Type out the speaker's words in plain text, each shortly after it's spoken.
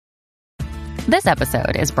This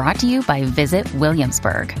episode is brought to you by Visit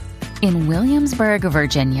Williamsburg. In Williamsburg,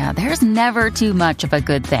 Virginia, there's never too much of a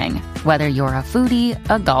good thing. Whether you're a foodie,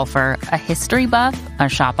 a golfer, a history buff, a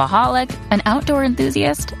shopaholic, an outdoor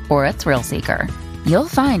enthusiast, or a thrill seeker, you'll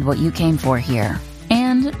find what you came for here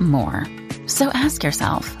and more. So ask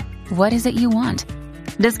yourself, what is it you want?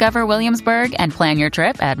 Discover Williamsburg and plan your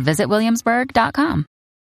trip at visitwilliamsburg.com.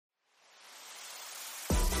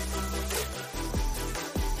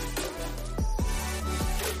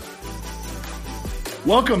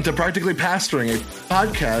 Welcome to Practically Pastoring, a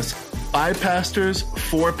podcast by pastors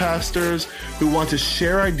for pastors who want to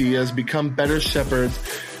share ideas, become better shepherds,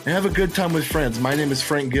 and have a good time with friends. My name is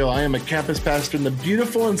Frank Gill. I am a campus pastor in the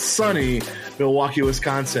beautiful and sunny Milwaukee,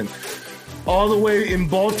 Wisconsin. All the way in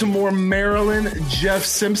Baltimore, Maryland, Jeff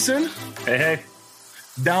Simpson. Hey, hey.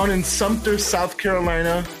 Down in Sumter, South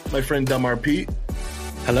Carolina, my friend Delmar Pete.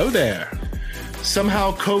 Hello there.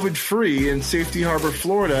 Somehow COVID-free in Safety Harbor,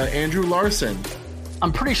 Florida, Andrew Larson.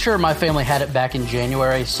 I'm pretty sure my family had it back in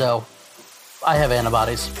January, so I have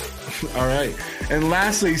antibodies. All right. And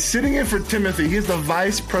lastly, sitting in for Timothy, he's the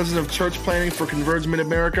Vice President of Church Planning for Converge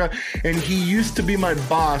Mid-America, and he used to be my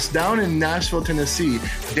boss down in Nashville, Tennessee,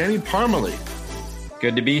 Danny Parmalee.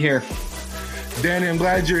 Good to be here. Danny, I'm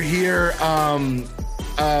glad you're here. I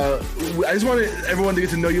just wanted everyone to get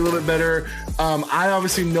to know you a little bit better. I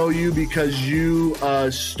obviously know you because you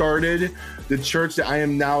started the church that I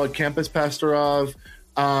am now a campus pastor of.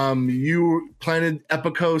 You planted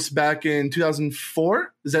Epikos back in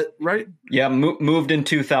 2004. Is that right? Yeah, moved in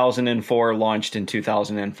 2004, launched in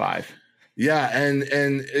 2005. Yeah, and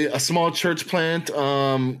a small church plant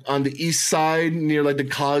on the east side near like the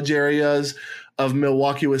college areas of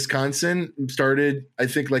Milwaukee, Wisconsin. Started, I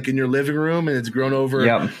think, like in your living room, and it's grown over.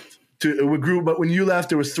 Yeah. But when you left,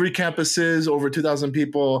 there was 3 campuses, over 2,000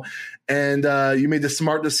 people, and you made the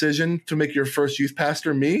smart decision to make your first youth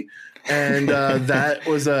pastor me, and that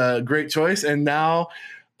was a great choice. And now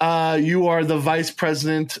you are the vice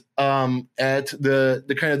president at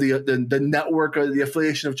the kind of the network or the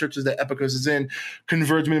affiliation of churches that Epikos is in,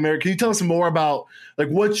 Converge Mid-America. Can you tell us more about like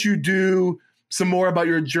what you do? Some more about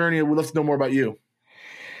your journey. We'd love to know more about you.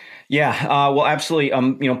 Yeah, well, absolutely.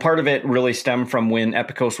 Part of it really stemmed from when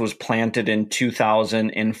Epikos was planted in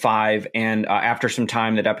 2005. And after some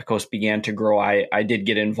time that Epikos began to grow, I did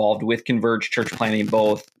get involved with Converge Church Planning,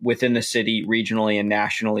 both within the city, regionally, and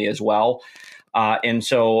nationally as well. And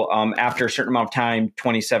so after a certain amount of time,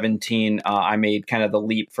 2017, I made kind of the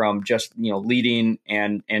leap from just, leading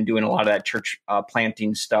and doing a lot of that church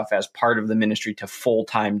planting stuff as part of the ministry to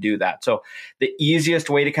full-time do that. So the easiest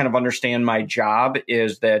way to kind of understand my job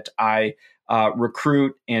is that I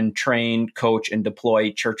recruit and train, coach, and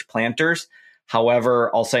deploy church planters.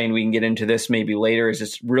 However, I'll say, and we can get into this maybe later, is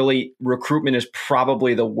it's really recruitment is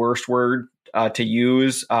probably the worst word to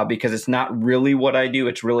use because it's not really what I do.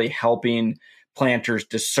 It's really helping planters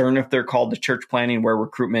discern if they're called to church planting, where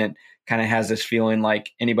recruitment kind of has this feeling like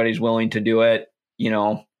anybody's willing to do it,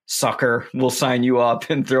 sucker, we'll sign you up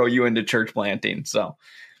and throw you into church planting. So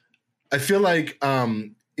I feel like, I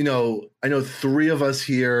know 3 of us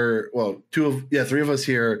here, well, 3 of us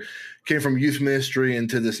here came from youth ministry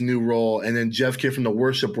into this new role. And then Jeff came from the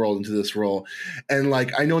worship world into this role. And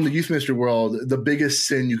like, I know in the youth ministry world, the biggest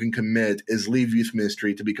sin you can commit is leave youth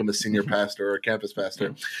ministry to become a senior pastor or a campus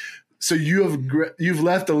pastor. So you've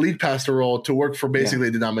left the lead pastor role to work for basically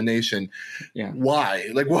a denomination. Yeah. Why?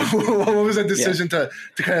 Like, what was that decision to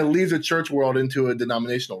kind of leave the church world into a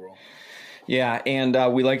denominational role? Yeah, and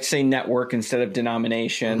we like to say network instead of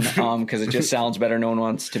denomination because it just sounds better. No one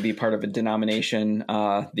wants to be part of a denomination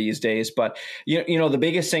these days. But the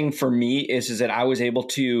biggest thing for me is that I was able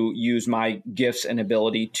to use my gifts and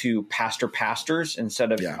ability to pastor pastors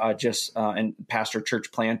instead of just and pastor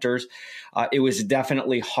church planters. It was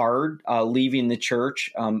definitely hard leaving the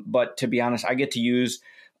church, but to be honest, I get to use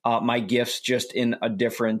my gifts just in a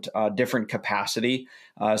different capacity.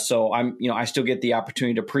 So I still get the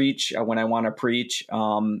opportunity to preach when I want to preach.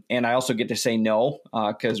 And I also get to say no,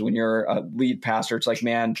 because when you're a lead pastor, it's like,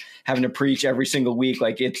 man, having to preach every single week,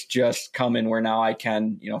 like it's just coming where now I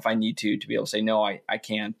can, if I need to be able to say, no, I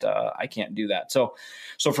can't do that. So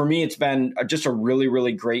for me, it's been just a really,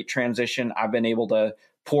 really great transition. I've been able to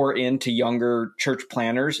pour into younger church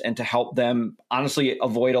planners and to help them honestly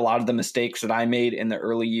avoid a lot of the mistakes that I made in the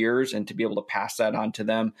early years and to be able to pass that on to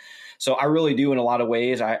them. So I really do in a lot of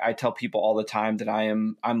ways. I tell people all the time that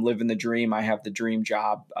I'm living the dream. I have the dream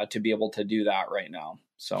job to be able to do that right now.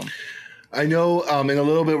 So I know in a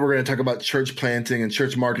little bit we're going to talk about church planting and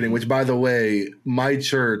church marketing, which, by the way, my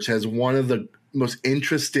church has one of the most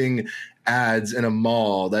interesting ads in a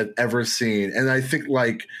mall that I've ever seen. And I think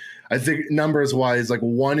numbers wise, like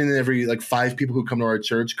 1 in every 5 people who come to our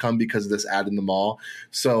church come because of this ad in the mall.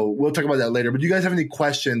 So we'll talk about that later. But do you guys have any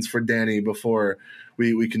questions for Danny before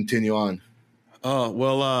we continue on?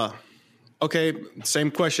 Okay.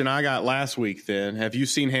 Same question I got last week then. Have you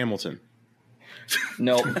seen Hamilton?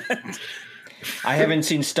 Nope. I haven't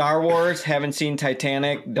seen Star Wars, haven't seen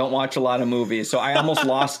Titanic, don't watch a lot of movies. So I almost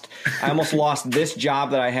lost this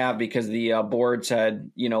job that I have because the board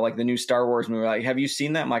said, like the new Star Wars movie, like, have you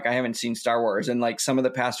seen that? I'm like, I haven't seen Star Wars. And like some of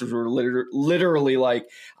the pastors were literally like,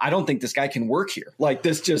 I don't think this guy can work here. Like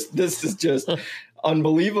this is just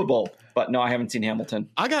unbelievable. But no, I haven't seen Hamilton.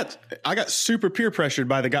 I got super peer pressured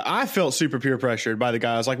by the guy. I felt super peer pressured by the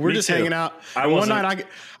guy. I was like, we're just hanging out. And one night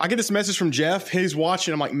I get this message from Jeff. He's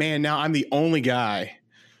watching. I'm like, man, now I'm the only guy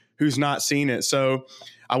who's not seen it. So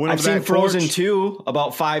I went. I've seen Frozen 2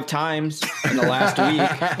 about 5 times in the last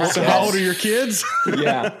week. So how old are your kids?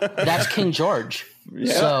 Yeah, that's King George.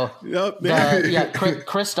 Yeah. So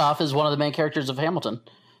Kristoff is one of the main characters of Hamilton.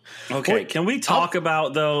 Okay, can we talk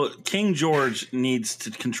about though? King George needs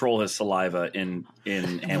to control his saliva in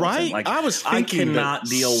Hamilton. Right? Like, I cannot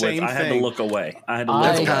deal with. I had to look away.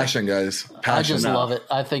 That's passion, guys. Passion. I just love it.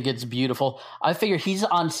 I think it's beautiful. I figure he's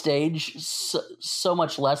on stage so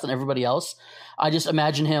much less than everybody else. I just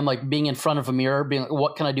imagine him like being in front of a mirror, being like,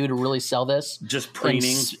 "What can I do to really sell this?" Just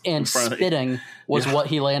preening and spitting was what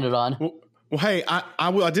he landed on. Well, hey,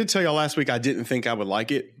 I did tell y'all last week I didn't think I would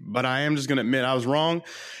like it, but I am just going to admit I was wrong.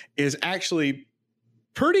 Is actually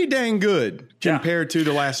pretty dang good compared to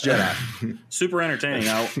The Last Jedi. Super entertaining.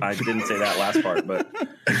 I didn't say that last part, but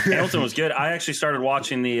Hamilton was good. I actually started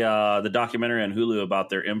watching the documentary on Hulu about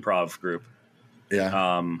their improv group.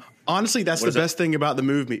 Yeah. Honestly, that's the best thing about the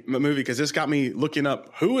movie because this got me looking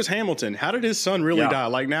up who is Hamilton? How did his son really die?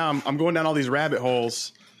 Like now I'm going down all these rabbit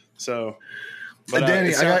holes. So, but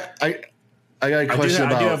Danny, I got a question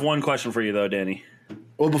I do have one question for you though, Danny.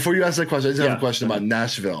 Well, before you ask that question, I just have a question about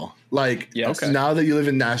Nashville. Like, now that you live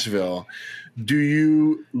in Nashville, do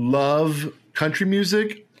you love country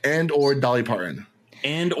music and or Dolly Parton?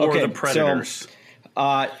 And or the Predators?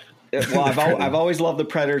 Well, I've always loved the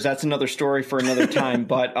Predators. That's another story for another time.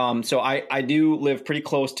 But so I do live pretty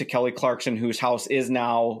close to Kelly Clarkson, whose house is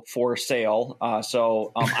now for sale.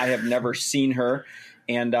 So I have never seen her.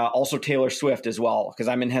 And also Taylor Swift as well, because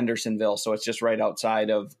I'm in Hendersonville, so it's just right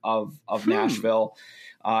outside of Nashville,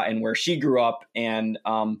 and where she grew up. And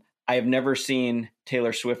I have never seen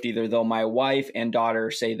Taylor Swift either, though my wife and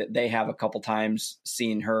daughter say that they have a couple times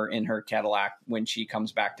seen her in her Cadillac when she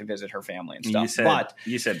comes back to visit her family and stuff.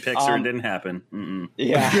 You said picture, it didn't happen. Mm-mm.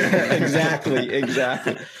 Yeah, exactly.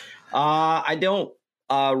 I don't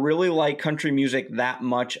really like country music that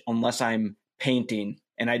much unless I'm painting.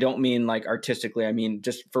 And I don't mean like artistically. I mean,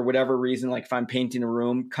 just for whatever reason, like if I'm painting a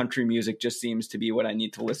room, country music just seems to be what I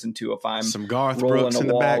need to listen to if I'm some Garth rolling Brooks a in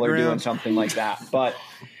the wall background or doing something like that. But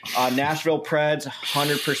Nashville Preds,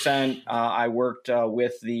 100%. I worked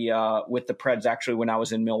with the Preds actually when I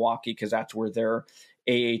was in Milwaukee because that's where their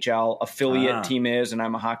AHL affiliate team is, and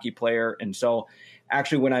I'm a hockey player. And so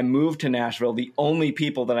actually when I moved to Nashville, the only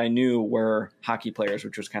people that I knew were hockey players,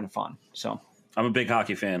 which was kind of fun. So I'm a big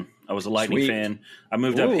hockey fan. I was a Lightning fan. I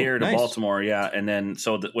moved up here to Baltimore, and then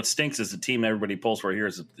what stinks is the team everybody pulls for here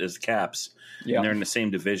is the Caps, and they're in the same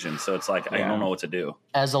division. So it's like I don't know what to do.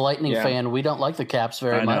 As a Lightning fan, we don't like the Caps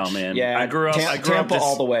very much. I know, man. Yeah, I grew up Tampa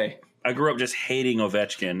all the way. I grew up just hating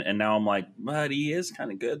Ovechkin, and now I'm like, but he is kind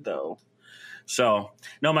of good though. So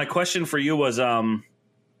no, my question for you was, well,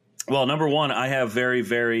 number one, I have very,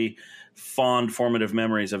 very fond formative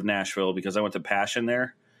memories of Nashville because I went to Passion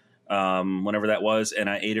there. Whenever that was, and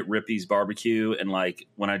I ate at Rippy's Barbecue, and like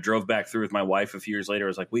when I drove back through with my wife a few years later, I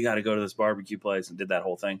was like, we got to go to this barbecue place, and did that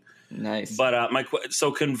whole thing. Nice. But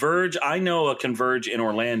so Converge, I know a Converge in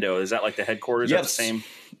Orlando. Is that like the headquarters? Yep. Is that the same?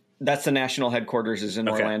 That's the national headquarters is in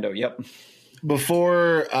Orlando. Yep.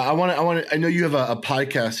 Before I know you have a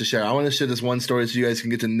podcast to share. I want to share this one story so you guys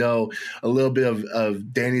can get to know a little bit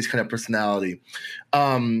of Danny's kind of personality.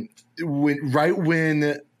 When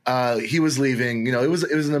he was leaving, it was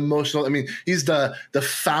an emotional. I mean, he's the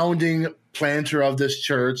founding planter of this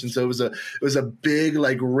church, and so it was a big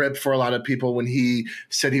like rip for a lot of people when he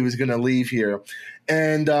said he was going to leave here.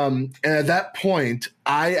 And at that point,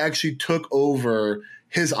 I actually took over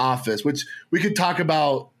his office, which we could talk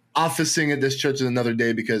about officing at this church another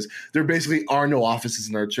day because there basically are no offices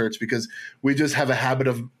in our church because we just have a habit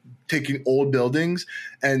of taking old buildings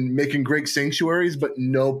and making great sanctuaries, but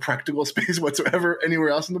no practical space whatsoever anywhere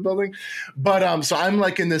else in the building. But so I'm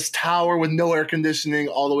like in this tower with no air conditioning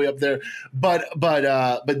all the way up there. But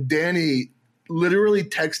Danny literally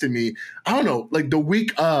texted me, I don't know, like the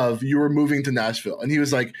week of you were moving to Nashville. And he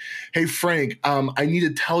was like, hey, Frank, I need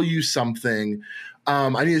to tell you something.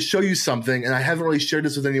 I need to show you something. And I haven't really shared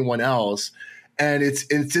this with anyone else. And it's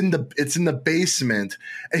in the basement.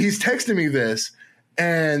 And he's texting me this.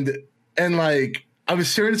 And like, I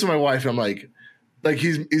was sharing this with my wife, and I'm like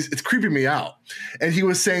it's creeping me out. And he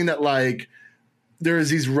was saying that like there's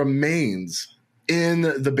these remains in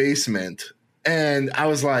the basement. And I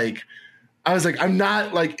was like, I'm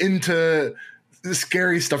not like into the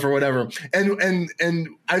scary stuff or whatever. And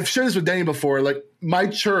I've shared this with Danny before. Like my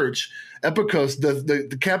church, Epikos,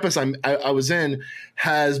 the campus I was in,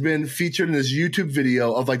 has been featured in this YouTube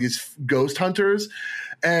video of like these ghost hunters.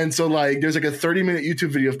 And so like there's like a 30-minute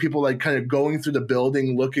YouTube video of people like kind of going through the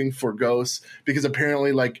building looking for ghosts, because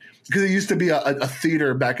apparently because it used to be a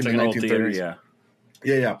theater back in the 1930s. Theater,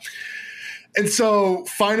 yeah. And so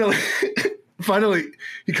finally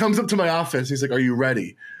he comes up to my office. He's like, are you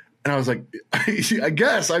ready? And I was like, I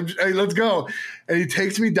guess let's go. And he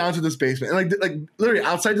takes me down to this basement, and like literally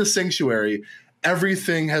outside the sanctuary,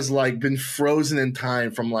 everything has like been frozen in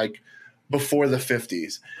time from like before the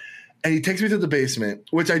 50s. And he takes me to the basement,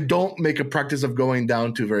 which I don't make a practice of going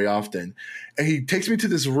down to very often. And he takes me to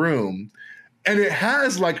this room, and it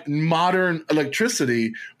has like modern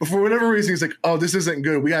electricity, but for whatever reason, he's like, oh, this isn't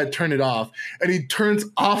good. We got to turn it off. And he turns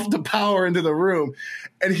off the power into the room,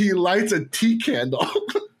 and he lights a tea candle.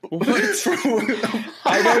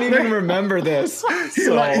 I don't even remember this. He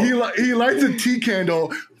lights a tea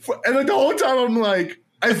candle. And like the whole time I'm like,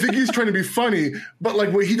 I think he's trying to be funny, but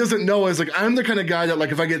like what he doesn't know is like I'm the kind of guy that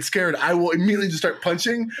like if I get scared, I will immediately just start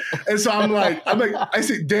punching. And so I'm like, I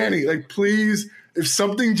say, Danny, like please, if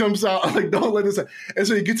something jumps out, I'm like, don't let this happen. And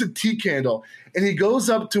so he gets a tea candle, and he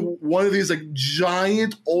goes up to one of these like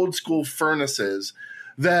giant old school furnaces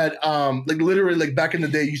that like literally like back in the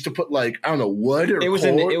day used to put like, I don't know, wood or it was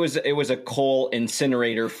coal. It was a coal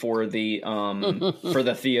incinerator for the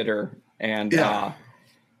theater. And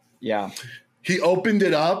yeah. He opened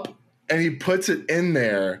it up and he puts it in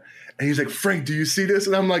there, and he's like, Frank, do you see this?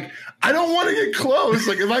 And I'm like, I don't want to get close.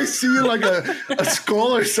 Like if I see like a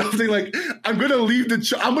skull or something, like I'm going to leave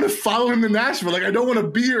I'm going to follow him to Nashville. Like I don't want to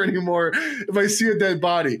be here anymore if I see a dead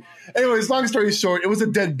body. Anyways, long story short, it was a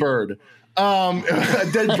dead bird. A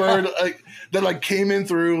dead bird that like came in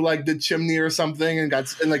through like the chimney or something, and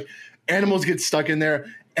like animals get stuck in there,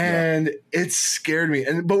 and it scared me.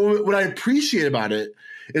 But what I appreciate about it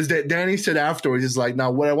is that Danny said afterwards, he's like, now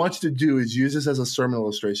what I want you to do is use this as a sermon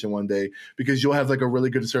illustration one day, because you'll have like a really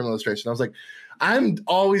good sermon illustration. I was like, I'm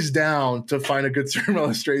always down to find a good sermon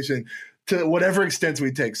illustration to whatever extent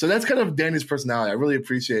we take. So that's kind of Danny's personality. I really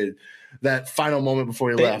appreciated that final moment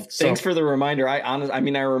before he left. Thanks for the reminder. I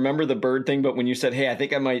remember the bird thing, but when you said, hey, I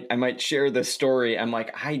think I might share this story, I'm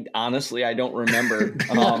like, I don't remember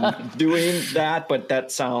doing that, but that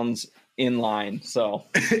sounds in line. So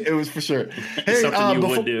it was for sure. Hey, something you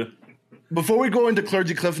would do. Before we go into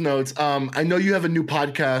Clergy Cliff Notes, I know you have a new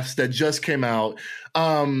podcast that just came out.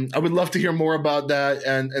 I would love to hear more about that,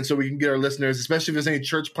 and so we can get our listeners, especially if there's any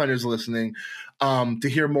church planners listening, to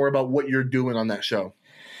hear more about what you're doing on that show.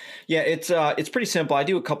 Yeah, it's pretty simple. I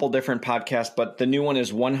do a couple different podcasts, but the new one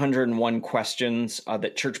is 101 questions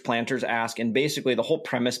that church planters ask. And basically the whole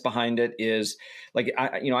premise behind it is like,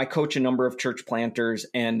 I coach a number of church planters,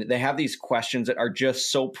 and they have these questions that are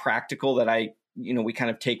just so practical that we kind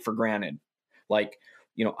of take for granted. Like,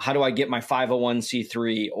 how do I get my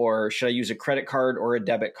 501c3, or should I use a credit card or a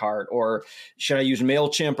debit card, or should I use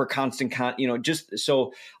MailChimp or Constant just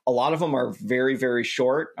so a lot of them are very, very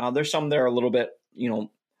short. There's some that are a little bit,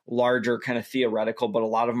 larger, kind of theoretical, but a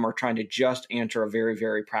lot of them are trying to just answer a very,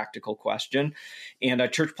 very practical question. And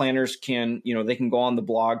church planners can, they can go on the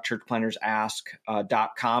blog,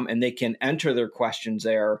 churchplannersask.com, and they can enter their questions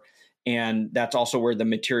there. And that's also where the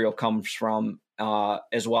material comes from,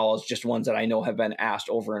 as well as just ones that I know have been asked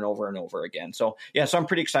over and over and over again. So I'm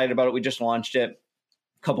pretty excited about it. We just launched it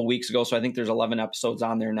a couple weeks ago. So I think there's 11 episodes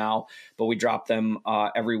on there now, but we drop them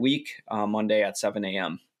every week, Monday at 7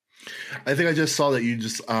 a.m. I think I just saw that you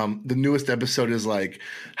just the newest episode is like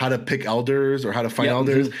how to pick elders or how to find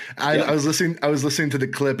elders. I was listening to the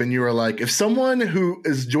clip, and you were like, if someone who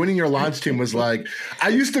is joining your launch team was like, I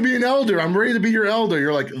used to be an elder, I'm ready to be your elder,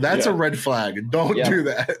 you're like, that's a red flag. Don't do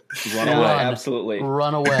that. Run away. Absolutely.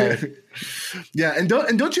 Run away. Yeah. And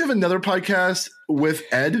don't you have another podcast with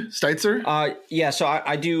Ed Stetzer? So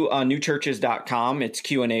I do newchurches.com. It's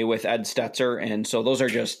Q&A with Ed Stetzer. And so those are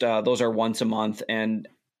just those are once a month. And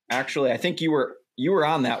actually, I think you were You were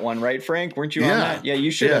on that one, right, Frank? Weren't you on that? Yeah,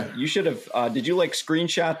 you should have. You should have. Did you like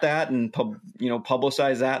screenshot that and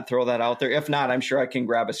publicize that and throw that out there? If not, I'm sure I can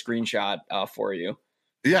grab a screenshot for you.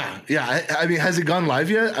 Yeah. I mean, has it gone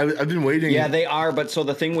live yet? I've been waiting. Yeah, they are. But so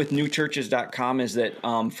the thing with newchurches.com is that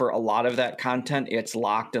for a lot of that content, it's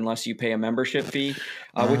locked unless you pay a membership fee,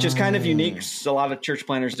 which is kind of unique. So a lot of church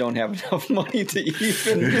planners don't have enough money to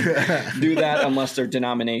even do that unless their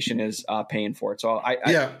denomination is paying for it. So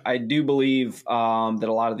I do believe that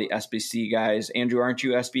a lot of the SBC guys, Andrew, aren't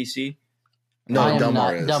you SBC? No,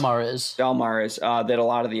 Delmar is. Delmar is that a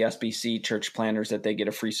lot of the SBC church planners that they get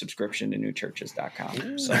a free subscription to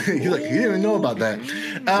newchurches.com. So you didn't even know about that.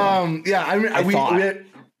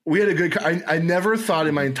 We had a good. I never thought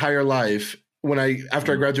in my entire life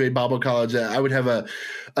after I graduated Bible college I would have a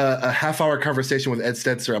half-hour conversation with Ed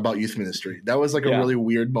Stetzer about youth ministry. That was like a really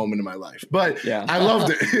weird moment in my life, but I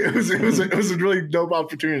loved it. It was a really dope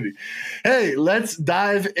opportunity. Hey, let's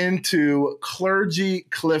dive into clergy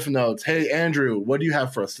cliff notes. Hey, Andrew, what do you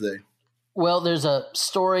have for us today? Well, there's a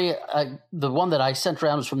story. The one that I sent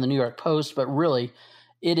around was from the New York Post, but really,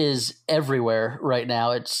 it is everywhere right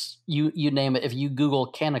now. It's you name it. If you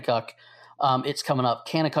Google Kanakuk, it's coming up.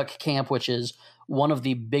 Kanakuk Camp, which is one of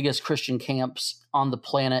the biggest Christian camps on the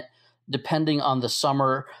planet. Depending on the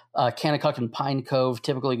summer, Kanakuk and Pine Cove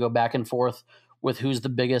typically go back and forth with who's the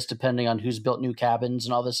biggest, depending on who's built new cabins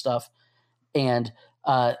and all this stuff. And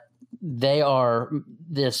they are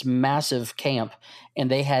this massive camp, and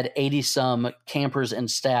they had 80-some campers and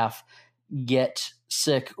staff get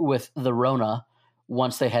sick with the Rona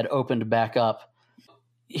once they had opened back up.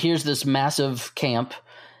 Here's this massive camp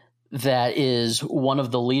that is one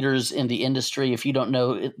of the leaders in the industry. If you don't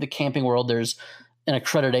know the camping world, there's an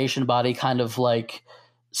accreditation body, kind of like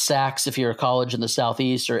SACS if you're a college in the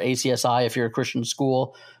Southeast, or ACSI if you're a Christian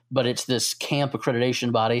school, but it's this camp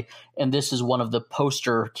accreditation body. And this is one of the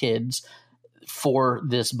poster kids for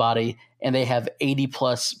this body. And they have 80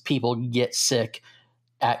 plus people get sick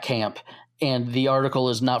at camp. And the article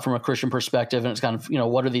is not from a Christian perspective. And it's kind of,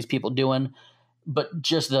 what are these people doing? But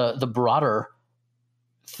just the broader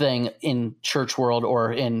thing in church world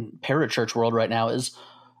or in parachurch world right now is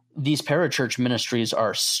these parachurch ministries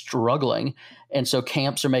are struggling. And so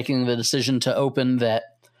camps are making the decision to open that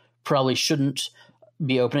probably shouldn't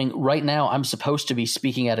be opening. Right now, I'm supposed to be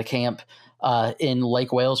speaking at a camp in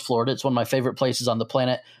Lake Wales, Florida. It's one of my favorite places on the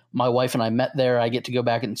planet. My wife and I met there. I get to go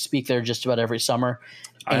back and speak there just about every summer.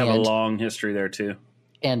 I have a long history there too.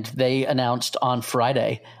 And they announced on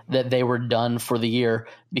Friday that they were done for the year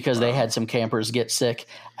because they had some campers get sick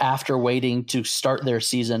after waiting to start their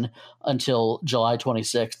season until June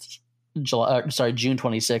 26th.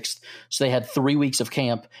 So they had 3 weeks of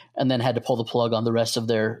camp and then had to pull the plug on the rest of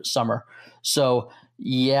their summer. So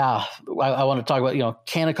yeah, I want to talk about,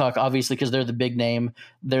 Kanakuk, obviously, because they're the big name.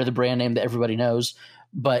 They're the brand name that everybody knows.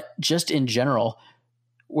 But just in general,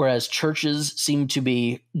 whereas churches seem to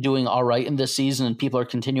be doing all right in this season and people are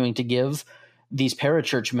continuing to give, these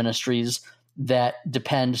parachurch ministries that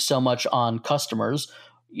depend so much on customers,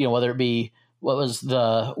 whether it be what was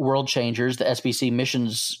the World Changers, the SBC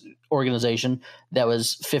missions organization that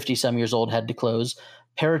was 50 some years old, had to close.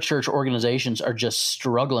 Parachurch organizations are just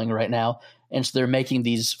struggling right now. And so they're making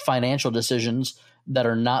these financial decisions that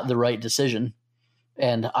are not the right decision.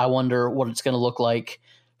 And I wonder what it's going to look like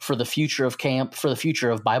for the future of camp, for the future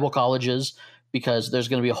of Bible colleges, because there's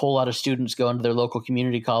going to be a whole lot of students going to their local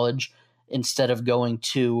community college instead of going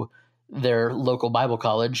to their local Bible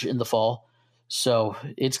college in the fall. So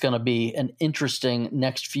it's going to be an interesting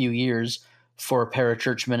next few years for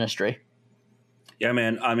parachurch ministry. Yeah,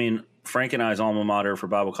 man. I mean, Frank and I's alma mater for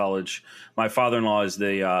Bible college, my father-in-law is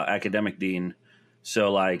the academic dean.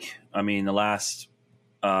 So the last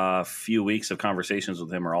few weeks of conversations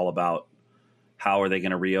with him are all about how are they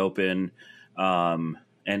going to reopen? And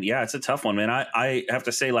yeah, it's a tough one, man. I have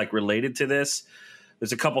to say, related to this,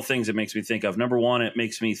 there's a couple things it makes me think of. Number one, it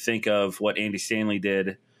makes me think of what Andy Stanley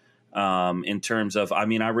did in terms of, I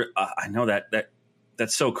know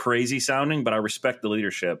that's so crazy sounding, but I respect the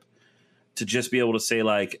leadership to just be able to say,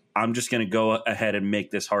 I'm just going to go ahead and make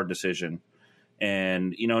this hard decision.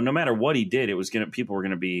 And, no matter what he did, people were going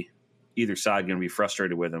to be, either side going to be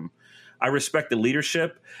frustrated with him. I respect the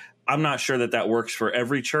leadership. I'm not sure that works for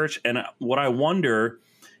every church. And what I wonder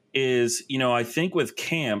is, I think with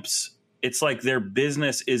camps, it's like their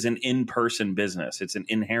business is an in-person business. It's an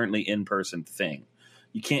inherently in-person thing.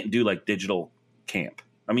 You can't do digital camp.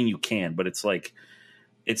 I mean, you can, but it's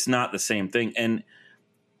it's not the same thing. And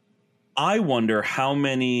I wonder how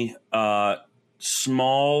many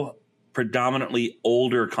small, predominantly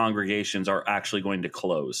older congregations are actually going to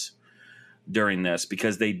close. during this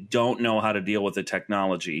because they don't know how to deal with the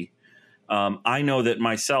technology. I know that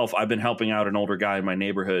myself, I've been helping out an older guy in my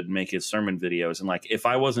neighborhood make his sermon videos. And like, if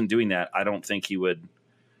I wasn't doing that, I don't think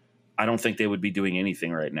they would be doing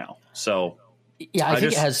anything right now. So yeah, I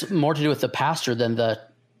think it has more to do with the pastor than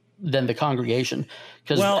the congregation.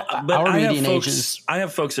 Because our median age is. I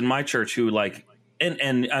have folks in my church who like,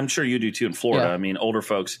 and I'm sure you do too in Florida. Yeah. I mean, older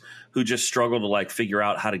folks who just struggle to like figure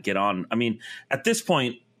out how to get on. I mean, at this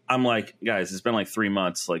point, I'm like, guys, it's been like 3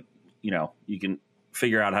 months. Like, you know, you can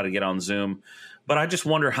figure out how to get on Zoom. But I just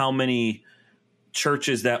wonder how many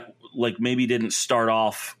churches that like maybe didn't start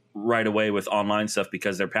off right away with online stuff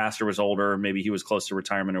because their pastor was older, maybe he was close to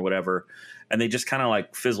retirement or whatever, and they just kind of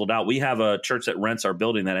like fizzled out. We have a church that rents our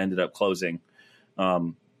building that ended up closing.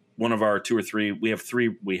 One of our 2 or 3, we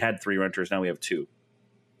had 3 renters, now we have 2.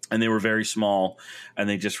 And they were very small and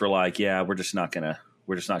they just were like, yeah, we're just not going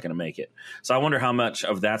to make it. So I wonder how much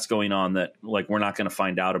of that's going on that like we're not going to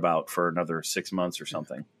find out about for another 6 months or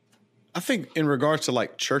something. I think in regards to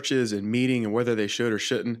like churches and meeting and whether they should or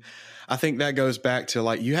shouldn't, I think that goes back to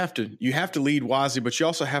like you have to lead wisely, but you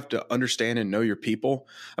also have to understand and know your people.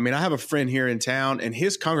 I mean, I have a friend here in town and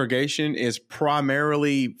his congregation is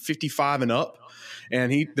primarily 55 and up.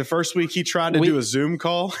 And the first week he tried to do a Zoom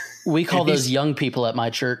call. We call those young people at my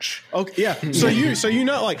church. Okay, yeah. So you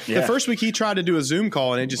know, like the first week he tried to do a Zoom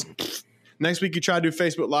call and it just next week he tried to do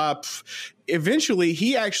Facebook Live. Eventually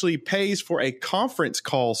he actually pays for a conference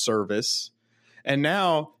call service. And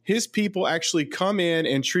now his people actually come in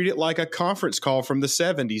and treat it like a conference call from the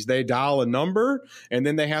 70s. They dial a number and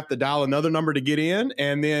then they have to dial another number to get in.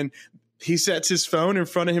 And then he sets his phone in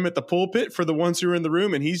front of him at the pulpit for the ones who are in the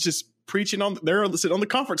room. And he's just preaching they're sitting on the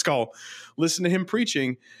conference call, listen to him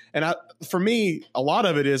preaching. And for me, a lot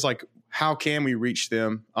of it is like, how can we reach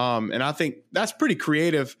them? And I think that's pretty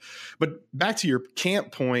creative. But back to your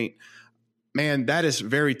camp point, man, that is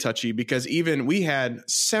very touchy because even we had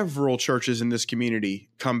several churches in this community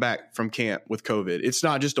come back from camp with COVID. It's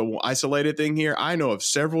not just an isolated thing here. I know of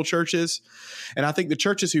several churches, and I think the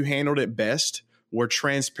churches who handled it best were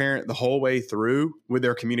transparent the whole way through with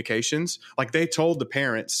their communications. Like they told the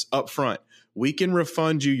parents up front, we can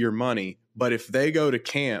refund you your money, but if they go to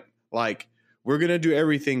camp, like we're going to do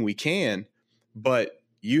everything we can, but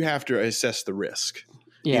you have to assess the risk,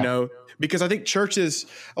 you know, because I think churches,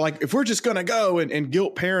 like if we're just going to go and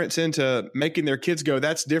guilt parents into making their kids go,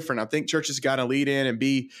 that's different. I think churches got to lead in and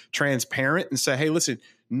be transparent and say, hey, listen,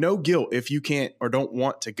 no guilt if you can't or don't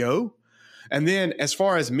want to go. And then as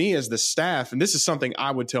far as me as the staff, and this is something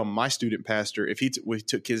I would tell my student pastor if we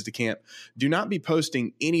took kids to camp, do not be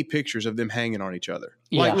posting any pictures of them hanging on each other.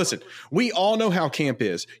 Yeah. Like, listen, we all know how camp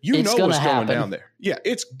is. You know what's going down there. Yeah,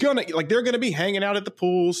 it's they're going to be hanging out at the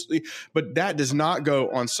pools, but that does not go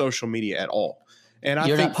on social media at all. And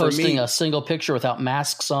You're not posting a single picture without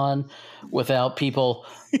masks on, without people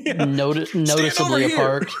noticeably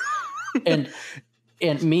apart.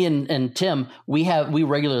 And me and Tim, we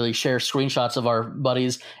regularly share screenshots of our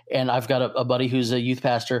buddies. And I've got a buddy who's a youth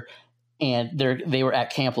pastor, and they were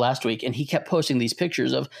at camp last week, and he kept posting these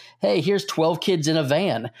pictures of, hey, here's 12 kids in a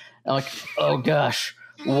van. I'm like, oh gosh,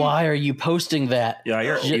 why are you posting that? Yeah,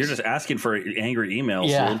 you're just asking for angry emails.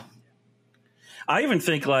 Yeah. Dude. I even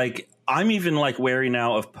think like I'm even like wary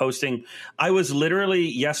now of posting. I was literally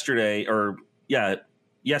yesterday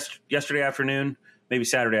afternoon. Maybe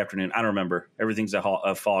Saturday afternoon. I don't remember. Everything's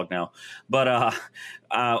a fog now. But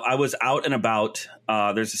I was out and about.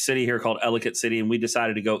 There's a city here called Ellicott City, and we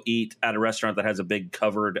decided to go eat at a restaurant that has a big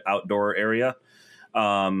covered outdoor area.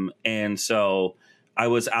 And so I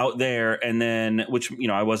was out there, and then, which, you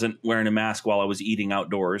know, I wasn't wearing a mask while I was eating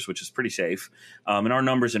outdoors, which is pretty safe. And our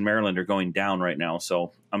numbers in Maryland are going down right now.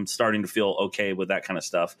 So I'm starting to feel okay with that kind of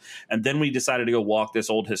stuff. And then we decided to go walk this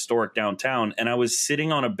old historic downtown. And I was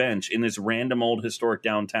sitting on a bench in this random old historic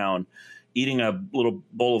downtown, eating a little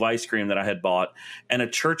bowl of ice cream that I had bought. And a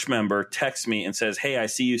church member texts me and says, hey, I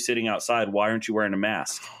see you sitting outside. Why aren't you wearing a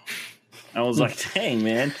mask? I was like, dang,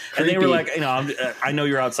 man. And they were like, you know, I know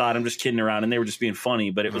you're outside. I'm just kidding around. And they were just being funny.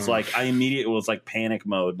 But it was like, I immediately was like panic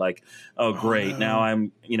mode. Like, oh, great. Now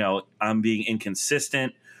I'm being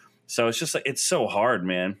inconsistent. So it's just like, it's so hard,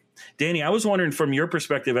 man. Danny, I was wondering from your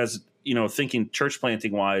perspective as, you know, thinking church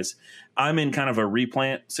planting wise, I'm in kind of a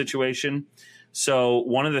replant situation. So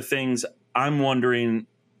one of the things I'm wondering,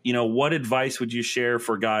 you know, what advice would you share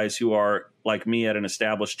for guys who are like me at an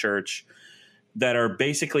established church that are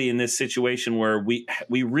basically in this situation where we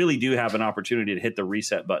really do have an opportunity to hit the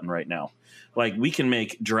reset button right now? Like we can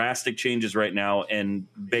make drastic changes right now and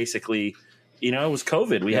basically You know, it was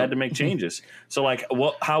COVID. We had to make changes. So, like,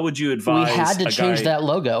 how would you advise? We had to change that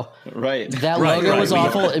logo. Right. That logo was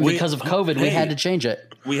awful, and because of COVID, we had to change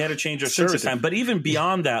it. We had to change our service time. But even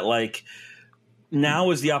beyond that, like,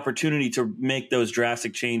 now is the opportunity to make those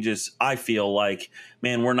drastic changes. I feel like,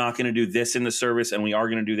 man, we're not going to do this in the service, and we are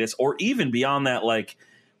going to do this. Or even beyond that, like,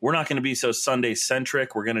 we're not going to be so Sunday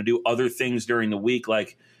centric. We're going to do other things during the week.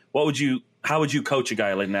 Like, how would you coach a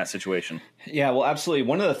guy in that situation? Yeah, well, absolutely.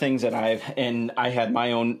 One of the things that I had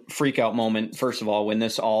my own freak out moment. First of all, when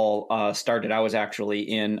this all started, I was actually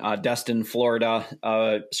in Destin,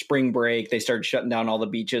 Florida, spring break. They started shutting down all the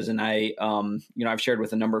beaches. And I've shared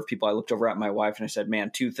with a number of people. I looked over at my wife and I said, man,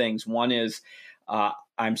 two things. One is,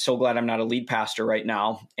 I'm so glad I'm not a lead pastor right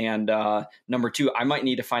now. And number two, I might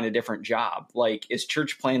need to find a different job. Like, is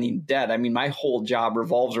church planning dead? I mean, my whole job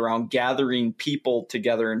revolves around gathering people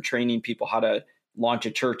together and training people how to launch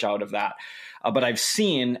a church out of that. But I've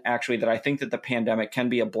seen actually that I think that the pandemic can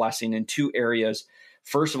be a blessing in two areas.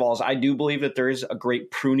 First of all, is I do believe that there is a great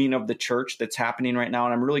pruning of the church that's happening right now.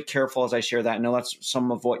 And I'm really careful as I share that. I know that's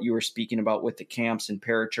some of what you were speaking about with the camps and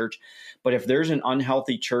parachurch. But if there's an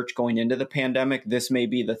unhealthy church going into the pandemic, this may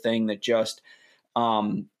be the thing that just,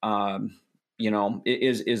 is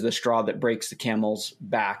the straw that breaks the camel's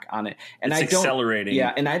back on it. And it's accelerating.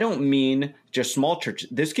 Yeah. And I don't mean just small churches.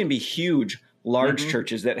 This can be huge, large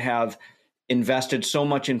churches that have invested so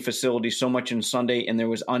much in facilities, so much in Sunday, and there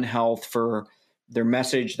was unhealth for their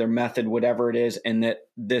message, their method, whatever it is, and that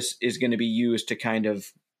this is going to be used to kind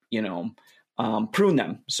of, prune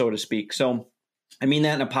them, so to speak. So I mean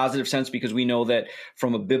that in a positive sense, because we know that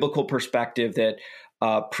from a biblical perspective that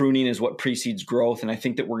pruning is what precedes growth. And I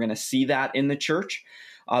think that we're going to see that in the church.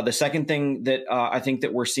 The second thing that I think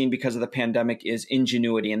that we're seeing because of the pandemic is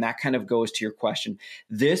ingenuity. And that kind of goes to your question.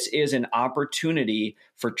 This is an opportunity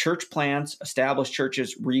for church plants, established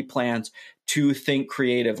churches, replants to think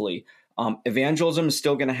creatively. Evangelism is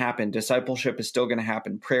still going to happen. Discipleship is still going to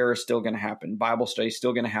happen. Prayer is still going to happen. Bible study is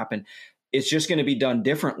still going to happen. It's just going to be done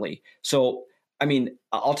differently. So, I mean,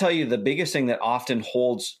 I'll tell you the biggest thing that often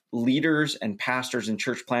holds leaders and pastors and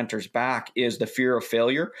church planters back is the fear of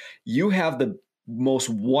failure. You have the most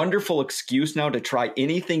wonderful excuse now to try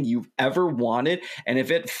anything you've ever wanted. And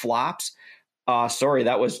if it flops,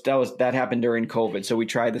 that happened during COVID. So we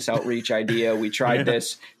tried this outreach idea. We tried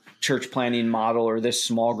this church planning model or this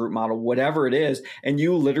small group model, whatever it is, and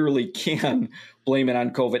you literally can blame it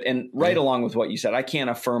on COVID. And right along with what you said, I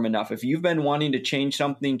can't affirm enough. If you've been wanting to change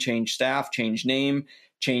something, change staff, change name,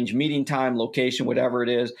 change meeting time, location, whatever it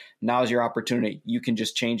is, now's your opportunity. You can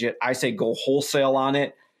just change it. I say go wholesale on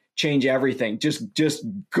it, change everything. Just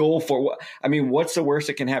go for what. I mean, what's the worst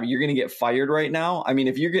that can happen? You're going to get fired right now. I mean,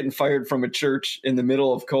 if you're getting fired from a church in the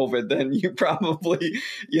middle of COVID, then you probably,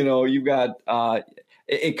 you've got,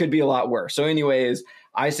 it could be a lot worse. So anyways,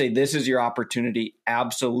 I say this is your opportunity.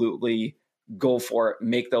 Absolutely go for it.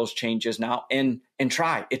 Make those changes now and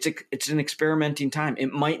try. It's an experimenting time.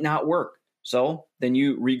 It might not work. So then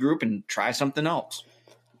you regroup and try something else.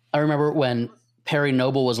 I remember when Perry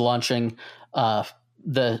Noble was launching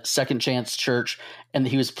the Second Chance Church, and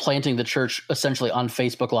he was planting the church essentially on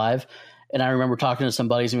Facebook Live. And I remember talking to some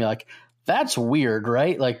buddies and be like, that's weird,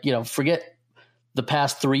 right? Like, forget the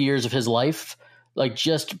past 3 years of his life. Like,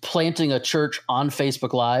 just planting a church on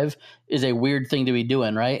Facebook Live is a weird thing to be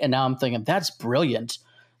doing, right? And now I'm thinking that's brilliant.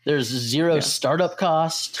 There's zero startup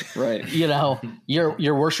cost, right?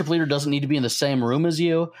 Your worship leader doesn't need to be in the same room as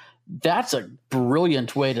you. That's a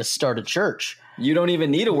brilliant way to start a church. You don't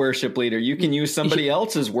even need a worship leader. You can use somebody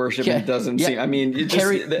else's worship. It doesn't seem. I mean,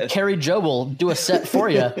 Carrie Joe will do a set for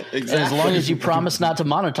you. Exactly. And as long as you promise not to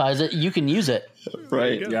monetize it, you can use it.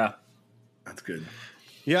 Right? Yeah, that's good.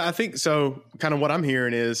 Yeah, I think so. Kind of what I'm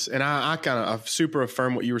hearing is, and I super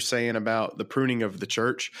affirm what you were saying about the pruning of the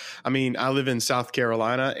church. I mean, I live in South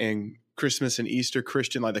Carolina, and Christmas and Easter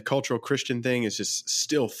Christian, like the cultural Christian thing is just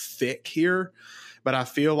still thick here. But I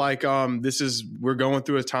feel like we're going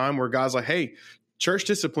through a time where God's like, hey, church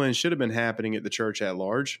discipline should have been happening at the church at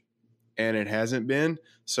large, and it hasn't been.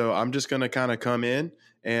 So I'm just going to kind of come in,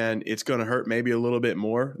 and it's going to hurt maybe a little bit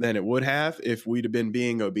more than it would have if we'd have been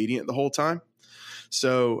being obedient the whole time.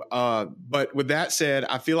 So, but with that said,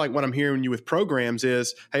 I feel like what I'm hearing you with programs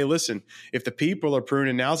is, hey, listen, if the people are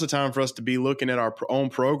pruning, now's the time for us to be looking at our own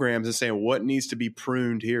programs and saying what needs to be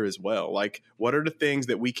pruned here as well. Like, what are the things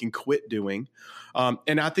that we can quit doing?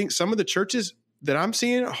 And I think some of the churches that I'm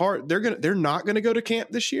seeing they're not going to go to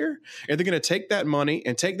camp this year, and they're going to take that money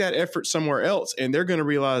and take that effort somewhere else. And they're going to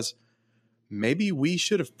realize maybe we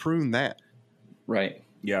should have pruned that. Right.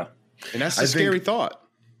 Yeah. And that's a scary thought.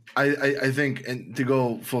 I think, and to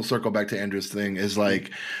go full circle back to Andrew's thing, is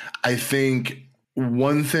like, I think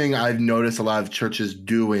one thing I've noticed a lot of churches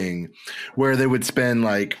doing where they would spend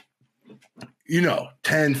like, $10,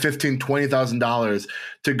 $15, $20,000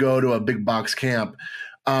 to go to a big box camp.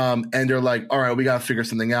 And they're like, all right, we got to figure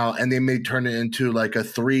something out. And they may turn it into like a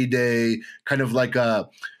 3-day kind of like a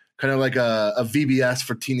VBS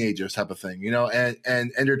for teenagers type of thing,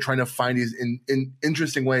 and they're trying to find these in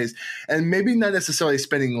interesting ways, and maybe not necessarily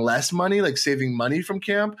spending less money, like saving money from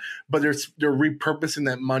camp, but they're repurposing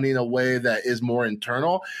that money in a way that is more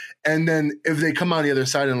internal. And then if they come on the other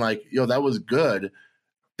side and like, that was good,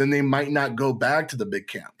 then they might not go back to the big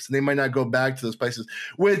camps, and they might not go back to those places,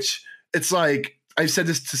 which it's like, I said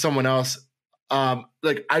this to someone else.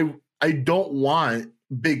 Like I don't want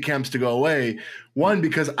big camps to go away. One,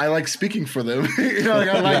 because I like speaking for them.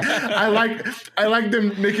 I like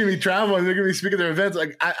them making me travel and making me speak at their events.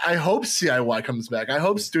 Like I hope CIY comes back. I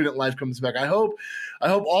hope Student Life comes back. I hope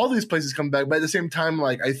all these places come back. But at the same time,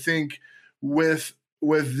 like I think with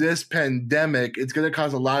this pandemic, it's going to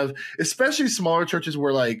cause a lot of, especially smaller churches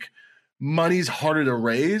where like money's harder to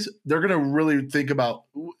raise. They're going to really think about,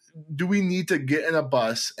 do we need to get in a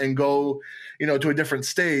bus and go, to a different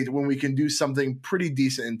state when we can do something pretty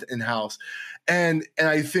decent in-house? And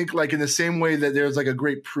I think like in the same way that there's like a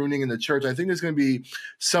great pruning in the church, I think there's going to be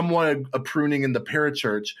somewhat a pruning in the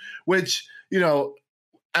parachurch, which,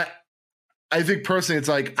 I think personally, it's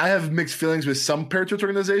like I have mixed feelings with some parachurch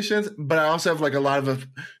organizations, but I also have like a lot of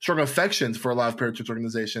strong affections for a lot of parachurch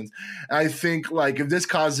organizations. And I think like if this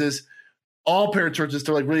causes all parachurches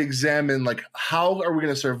to like really examine like how are we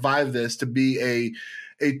going to survive this to be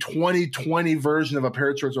a 2020 version of a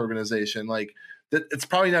parachurch organization, like that, it's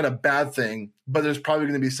probably not a bad thing, but there's probably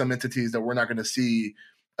going to be some entities that we're not going to see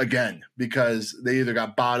again because they either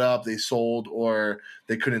got bought up, they sold, or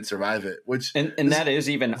they couldn't survive it. That is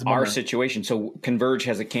even our situation. So Converge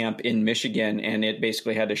has a camp in Michigan, and it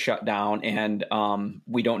basically had to shut down, and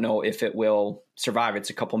we don't know if it will survive. It's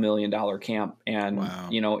a $2 million camp, and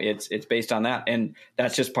wow. It's based on that, and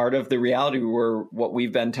that's just part of the reality where what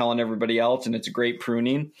we've been telling everybody else, and it's a great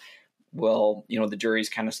pruning. Well, the jury's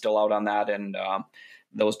kind of still out on that, and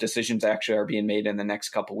those decisions actually are being made in the next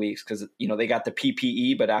couple of weeks because, they got the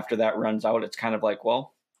PPE, but after that runs out, it's kind of like,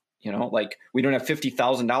 well, like we don't have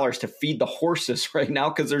 $50,000 to feed the horses right now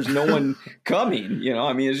because there's no one coming,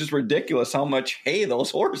 it's just ridiculous how much hay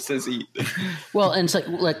those horses eat. Well, and it's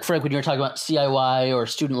like Frank, when you're talking about CIY or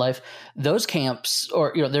Student Life, those camps,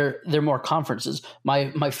 or, they're more conferences.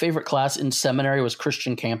 My favorite class in seminary was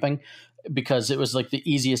Christian camping because it was like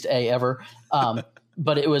the easiest A ever.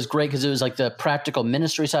 But it was great because it was like the practical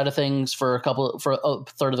ministry side of things for a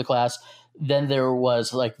third of the class. Then there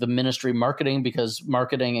was like the ministry marketing because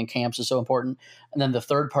marketing and camps is so important. And then the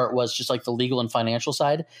third part was just like the legal and financial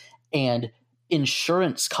side. And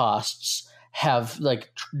insurance costs have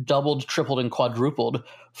like doubled, tripled, and quadrupled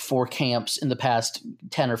for camps in the past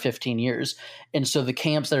 10 or 15 years. And so the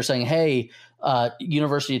camps that are saying, hey,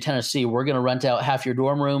 University of Tennessee, we're going to rent out half your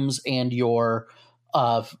dorm rooms and your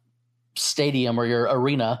stadium or your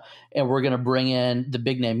arena, and we're going to bring in the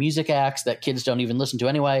big name music acts that kids don't even listen to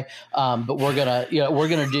anyway. But we're going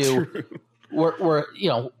to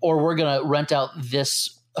rent out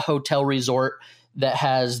this hotel resort that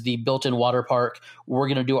has the built-in water park. We're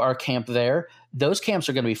going to do our camp there. Those camps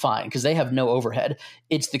are going to be fine because they have no overhead.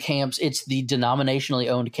 It's the camps, it's the denominationally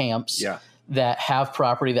owned camps that have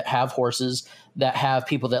property, that have horses, that have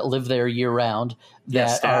people that live there year round.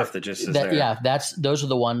 Those are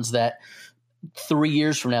the ones that 3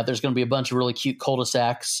 years from now, there's going to be a bunch of really cute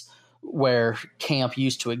cul-de-sacs where camp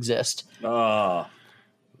used to exist. Oh,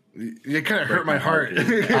 it kind of hurt my heart.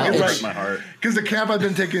 My heart. Because the camp I've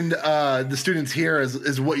been taking the students here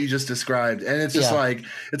is what you just described. And it's just like,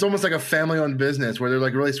 it's almost like a family-owned business where they're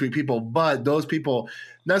like really sweet people. But those people,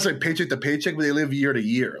 not necessarily paycheck to paycheck, but they live year to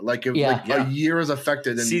year. Like, a year is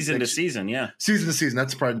affected. And season to season, Season to season.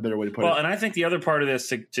 That's probably the better way to put it. Well, and I think the other part of this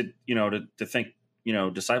to think,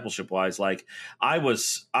 discipleship-wise, like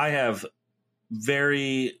I have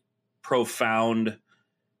very profound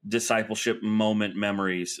discipleship moment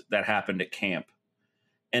memories that happened at camp.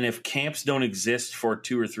 And if camps don't exist for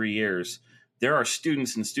 2 or 3 years, there are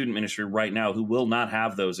students in student ministry right now who will not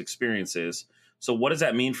have those experiences. So what does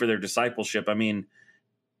that mean for their discipleship? I mean,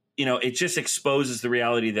 it just exposes the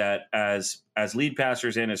reality that as lead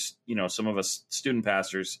pastors and as, some of us student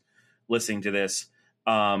pastors listening to this,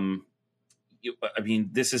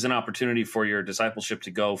 this is an opportunity for your discipleship to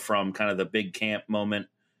go from kind of the big camp moment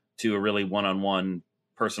to a really one-on-one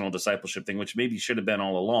personal discipleship thing, which maybe should have been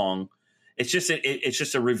all along. It's just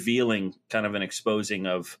a revealing kind of an exposing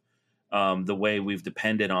of the way we've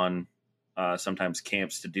depended on sometimes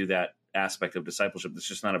camps to do that aspect of discipleship that's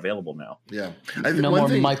just not available now. Yeah. No more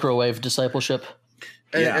microwave discipleship.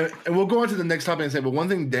 And we'll go on to the next topic and say, but one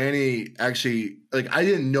thing Danny actually, like, I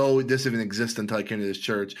didn't know this even existed until I came to this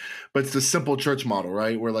church, but it's the simple church model,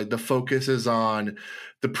 right? Where like the focus is on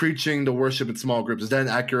the preaching, the worship in small groups. Is that an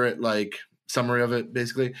accurate, like, summary of it,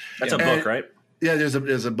 basically? That's a book, right? Yeah, there's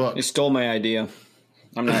a book. You stole my idea.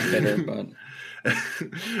 I'm not bitter, but.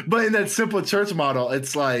 But in that simple church model,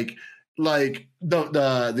 it's like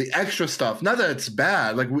the extra stuff. Not that it's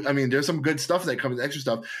bad. Like, I mean, there's some good stuff that comes with extra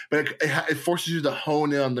stuff, but it forces you to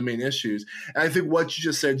hone in on the main issues. And I think what you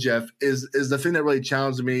just said, Jeff, is the thing that really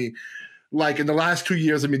challenged me. Like in the last 2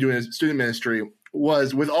 years of me doing student ministry,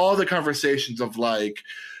 was with all the conversations of like,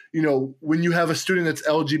 you know, when you have a student that's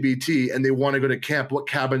LGBT and they want to go to camp, what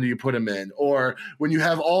cabin do you put them in? Or when you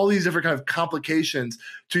have all these different kind of complications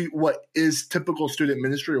to what is typical student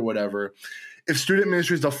ministry or whatever. If student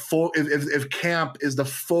ministry is if camp is the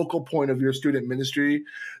focal point of your student ministry,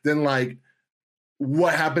 then like,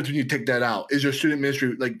 what happens when you take that out? Is your student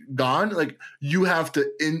ministry like gone? Like, you have to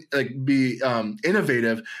be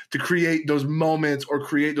innovative to create those moments or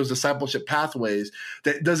create those discipleship pathways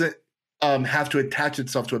that doesn't have to attach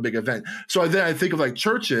itself to a big event. So then I think of like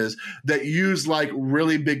churches that use like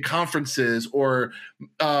really big conferences or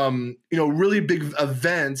really big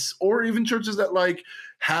events, or even churches that like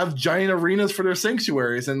have giant arenas for their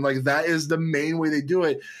sanctuaries, and like that is the main way they do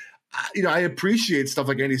it. You know, I appreciate stuff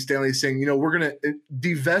like Andy Stanley saying, you know, we're going to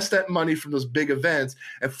divest that money from those big events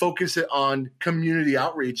and focus it on community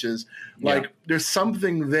outreaches. Like there's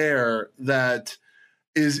something there that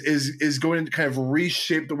is going to kind of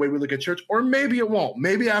reshape the way we look at church, or maybe it won't.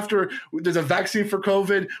 Maybe after there's a vaccine for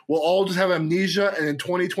COVID, we'll all just have amnesia, and in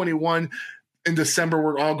 2021 in December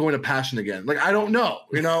we're all going to Passion again. Like, I don't know,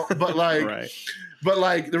 you know, but like, right. But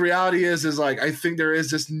like the reality is like I think there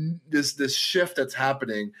is this shift that's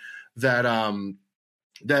happening that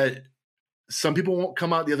that some people won't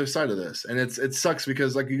come out the other side of this, and it sucks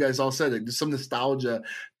because, like you guys all said, there's some nostalgia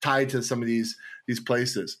tied to some of these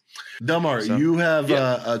places. Delmar, you have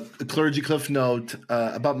a clergy cliff note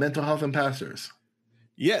about mental health and pastors.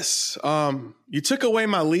 Yes. You took away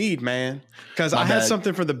my lead, man, because I had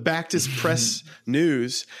something for the Baptist Press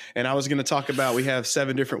News, and I was going to talk about we have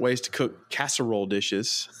 7 different ways to cook casserole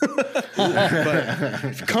dishes.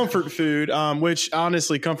 But comfort food, which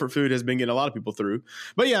honestly, comfort food has been getting a lot of people through.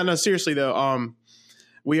 But yeah, no, seriously though,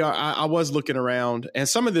 I was looking around, and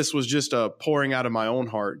some of this was just pouring out of my own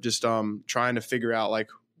heart, just trying to figure out like,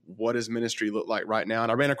 what does ministry look like right now?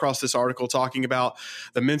 And I ran across this article talking about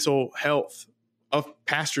the mental health of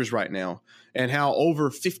pastors right now, and how over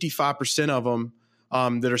 55% of them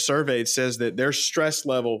that are surveyed says that their stress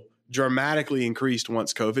level dramatically increased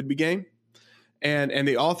once COVID began. And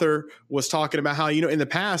the author was talking about how, you know, in the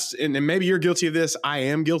past, and maybe you're guilty of this, I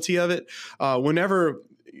am guilty of it. Whenever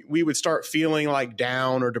we would start feeling like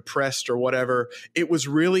down or depressed or whatever, it was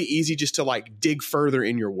really easy just to like dig further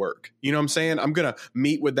in your work. You know what I'm saying? I'm going to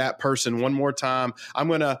meet with that person one more time. I'm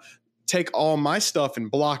going to take all my stuff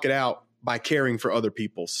and block it out by caring for other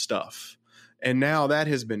people's stuff. And now that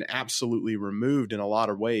has been absolutely removed in a lot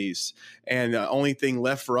of ways. And the only thing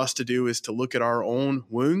left for us to do is to look at our own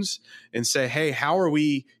wounds and say, hey, how are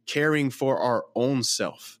we caring for our own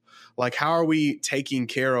self? Like, how are we taking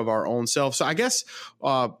care of our own self? So I guess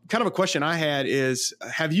kind of a question I had is,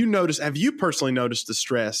 have you personally noticed the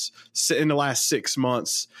stress in the last 6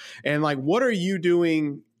 months? And like, what are you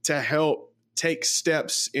doing to help take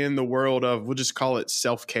steps in the world of, we'll just call it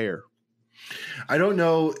self-care? I don't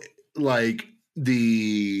know, like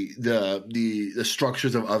the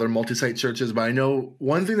structures of other multi-site churches, but I know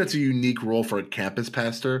one thing that's a unique role for a campus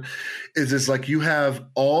pastor is like you have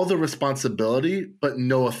all the responsibility but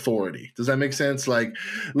no authority. Does that make sense? Like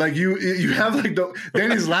you have like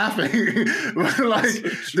Danny's laughing.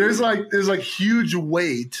 there's huge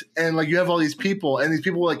weight, and like you have all these people, and these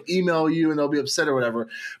people will like email you and they'll be upset or whatever.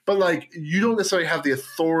 But like you don't necessarily have the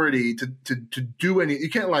authority to do any. You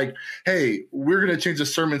can't like, hey, we're gonna change the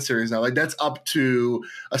sermon series now. Like that's up to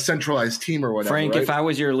a centralized team or whatever. Frank, right? If I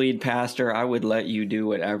was your lead pastor, I would let you do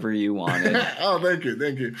whatever you wanted. Oh, thank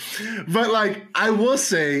you. But like, I will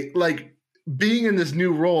say, like, being in this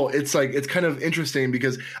new role, it's kind of interesting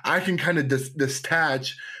because I can kind of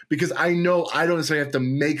detach, because I know I don't necessarily have to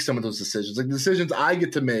make some of those decisions. Like the decisions I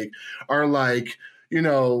get to make are like, you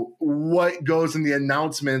know, what goes in the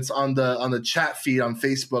announcements on the chat feed on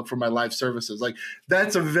Facebook for my live services. Like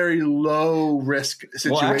that's a very low risk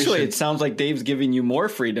situation. Well, actually, it sounds like Dave's giving you more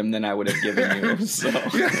freedom than I would have given you. So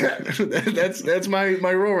that's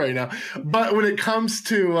my role right now. But when it comes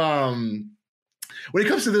to when it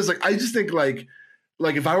comes to this, like, I just think like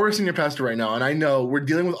if I were a senior pastor right now, and I know we're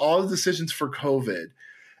dealing with all the decisions for COVID,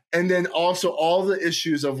 and then also all the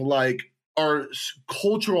issues of like our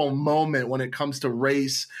cultural moment when it comes to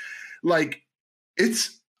race, like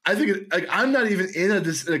I think like I'm not even in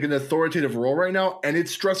an authoritative role right now, and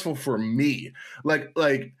it's stressful for me. Like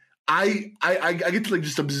I get to like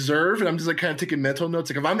just observe, and I'm just like kind of taking mental notes.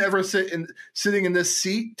 Like if I'm ever sitting in this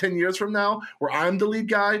seat 10 years from now, where I'm the lead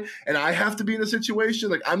guy and I have to be in a situation,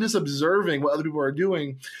 like I'm just observing what other people are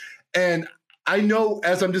doing, and I know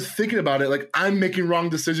as I'm just thinking about it, like I'm making wrong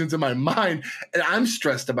decisions in my mind, and I'm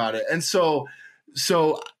stressed about it. And so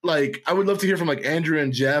like I would love to hear from like Andrew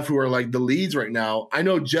and Jeff, who are like the leads right now. I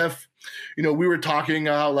know Jeff, you know, we were talking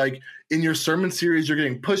how like in your sermon series you're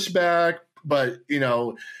getting pushback, but you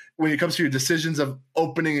know, when it comes to your decisions of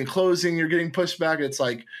opening and closing, you're getting pushback. It's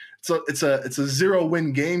like it's a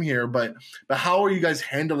 0-win game here. But how are you guys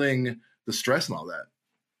handling the stress and all that?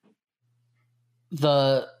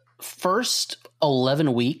 The first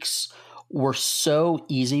 11 weeks were so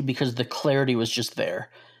easy because the clarity was just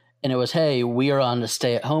there. And it was, hey, we are on a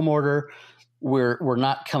stay-at-home order. We're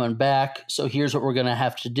not coming back. So here's what we're going to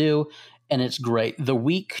have to do. And it's great. The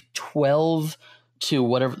week 12 to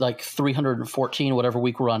whatever, like 314, whatever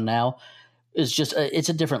week we're on now, is just it's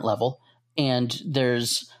a different level. And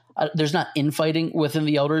there's not infighting within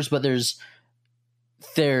the elders, but there's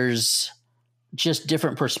just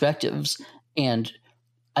different perspectives. And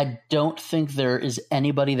I don't think there is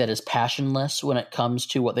anybody that is passionless when it comes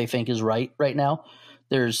to what they think is right now.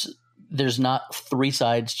 There's not three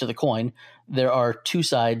sides to the coin. There are two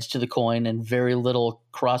sides to the coin and very little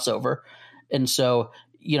crossover. And so,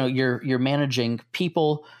 you know, you're managing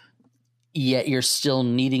people, yet you're still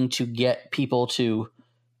needing to get people to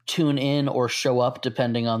tune in or show up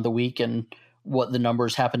depending on the week and what the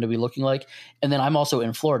numbers happen to be looking like. And then I'm also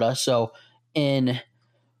in Florida. So in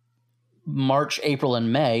March, April,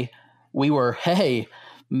 and May, we were, hey,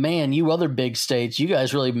 man, you other big states, you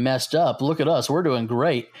guys really messed up. Look at us. We're doing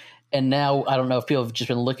great. And now I don't know if people have just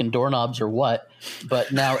been licking doorknobs or what,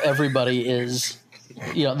 but now everybody is,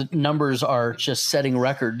 you know, the numbers are just setting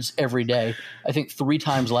records every day. I think 3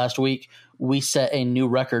 times last week, we set a new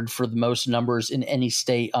record for the most numbers in any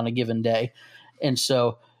state on a given day. And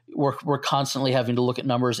so we're constantly having to look at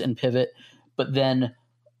numbers and pivot. But then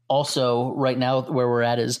also right now where we're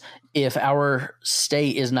at is if our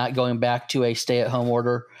state is not going back to a stay-at-home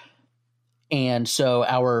order, and so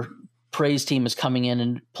our praise team is coming in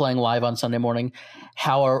and playing live on Sunday morning,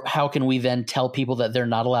 how can we then tell people that they're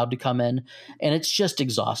not allowed to come in? And it's just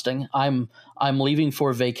exhausting. I'm leaving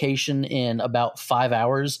for vacation in about 5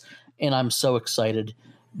 hours, and I'm so excited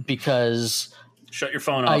because shut your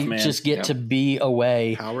phone off, man. I just get to be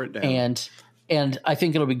away. Power it down. And I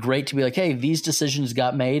think it'll be great to be like, hey, these decisions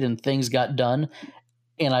got made and things got done,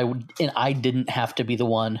 and I didn't have to be the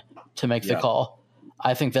one to make the call.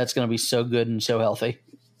 I think that's going to be so good and so healthy.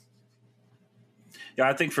 Yeah,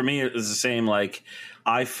 I think for me it was the same. Like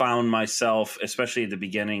I found myself, especially at the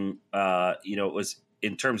beginning, it was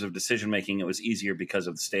in terms of decision making, it was easier because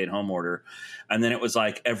of the stay-at-home order. And then it was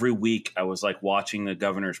like every week I was like watching the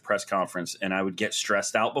governor's press conference, and I would get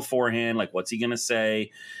stressed out beforehand, like what's he going to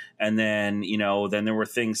say? And then, then there were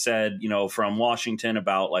things said, from Washington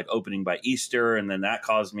about like opening by Easter, and then that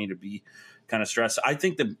caused me to be kind of stressed. I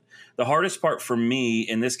think the hardest part for me,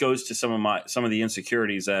 and this goes to some of the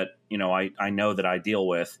insecurities that I know that I deal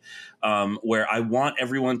with, where I want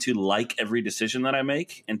everyone to like every decision that I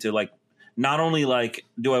make, and to like not only like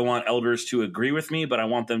do I want elders to agree with me, but I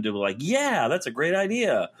want them to be like, yeah, that's a great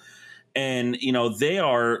idea. And they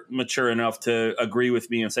are mature enough to agree with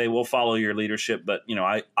me and say, we'll follow your leadership, but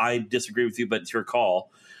I disagree with you, but it's your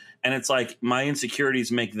call. And it's like my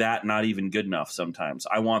insecurities make that not even good enough. Sometimes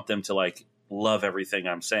I want them to like love everything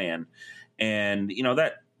I'm saying. And,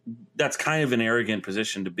 that's kind of an arrogant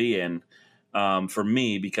position to be in for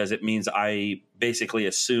me, because it means I basically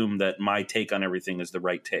assume that my take on everything is the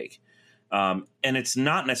right take. And it's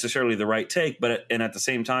not necessarily the right take, and at the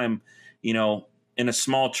same time, in a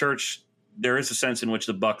small church, there is a sense in which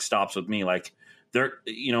the buck stops with me. Like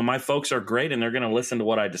my folks are great and they're going to listen to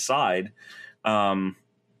what I decide.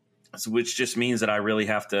 Which just means that I really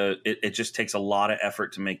have to, it just takes a lot of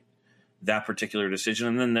effort to make that particular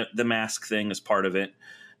decision. And then the mask thing is part of it.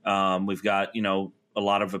 We've got, a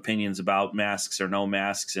lot of opinions about masks or no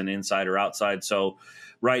masks and inside or outside. So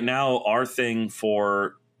right now our thing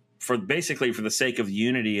for basically for the sake of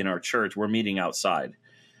unity in our church, we're meeting outside.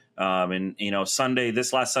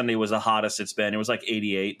 This last Sunday was the hottest it's been. It was like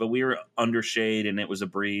 88, but we were under shade and it was a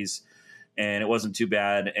breeze. and it wasn't too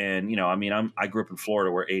bad. And, you know, I mean, I grew up in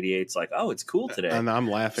Florida where 88's like, oh, it's cool today. And I'm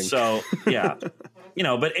laughing. So, yeah, you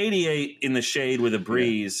know, but 88 in the shade with a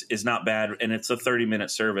breeze is not bad. And it's a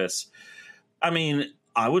 30-minute service. I mean,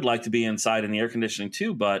 I would like to be inside in the air conditioning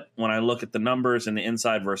too, but when I look at the numbers and the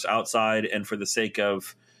inside versus outside, and for the sake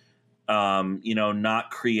of, you know,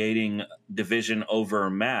 not creating division over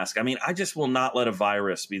a mask, I mean, I just will not let a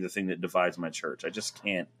virus be the thing that divides my church. I just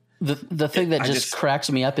can't. The thing that just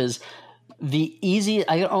cracks me up is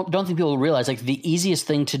I don't think people realize, like, the easiest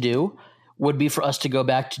thing to do would be for us to go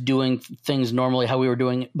back to doing things normally how we were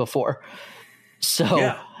doing before.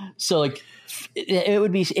 So like it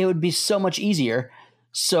would be so much easier.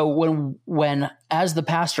 So when as the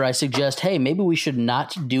pastor, I suggest, hey, maybe we should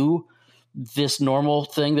not do this normal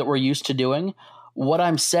thing that we're used to doing. What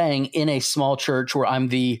I'm saying in a small church where I'm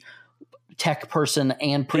the tech person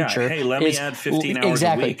and preacher. Hey, let me add 15 hours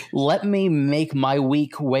a week. Let me make my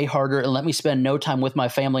week way harder and let me spend no time with my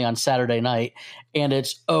family on Saturday night. And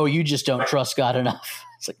it's, oh, you just don't trust God enough.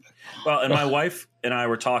 It's like, well, and my wife and I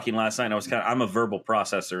were talking last night, and I'm a verbal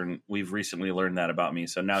processor, and we've recently learned that about me.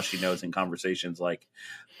 So now she knows in conversations like,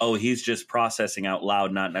 oh, he's just processing out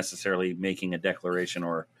loud, not necessarily making a declaration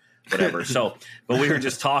or whatever. So, but we were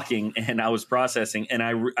just talking, and I was processing, and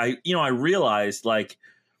I realized, like,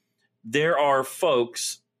 there are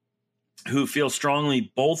folks who feel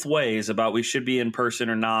strongly both ways about we should be in person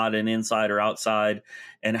or not, and inside or outside,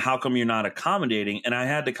 and how come you're not accommodating? And I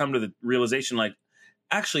had to come to the realization, like,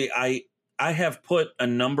 actually, I have put a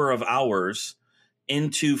number of hours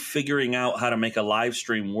into figuring out how to make a live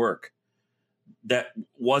stream work. That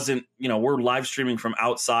wasn't, you know, we're live streaming from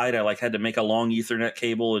outside. I had to make a long Ethernet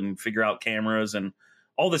cable and figure out cameras and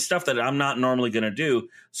all this stuff that I'm not normally going to do.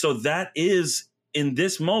 So that is, in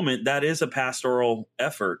this moment, that is a pastoral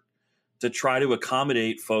effort to try to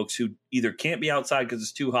accommodate folks who either can't be outside because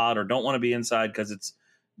it's too hot or don't want to be inside because it's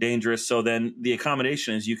dangerous. So then the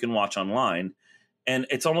accommodation is you can watch online. And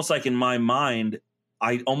it's almost like in my mind,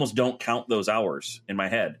 I almost don't count those hours in my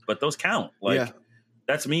head, but those count.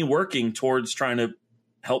 That's me working towards trying to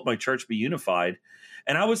help my church be unified.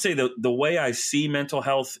 And I would say the way I see mental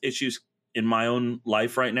health issues in my own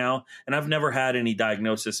life right now, and I've never had any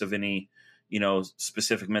diagnosis of any, you know,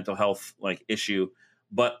 specific mental health issue,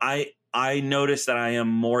 but I notice that I am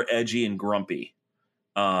more edgy and grumpy.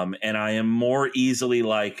 And I am more easily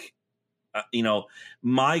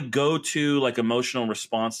my go-to emotional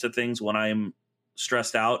response to things when I'm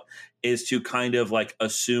stressed out is to kind of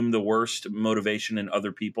assume the worst motivation in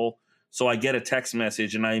other people. So I get a text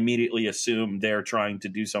message and I immediately assume they're trying to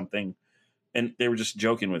do something and they were just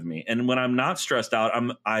joking with me. And when I'm not stressed out,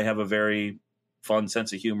 I have a very fun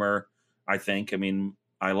sense of humor, I think. I mean,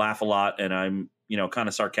 I laugh a lot and I'm, kind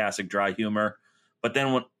of sarcastic, dry humor. But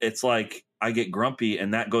then when it's I get grumpy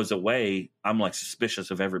and that goes away, I'm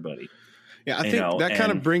suspicious of everybody. Yeah, I think that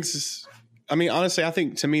kind of brings us. I mean, honestly, I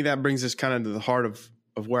think to me that brings us kind of to the heart of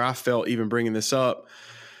where I felt even bringing this up.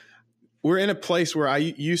 We're in a place where I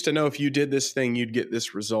used to know if you did this thing, you'd get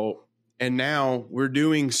this result. And now we're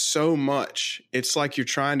doing so much. It's like you're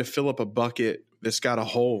trying to fill up a bucket that's got a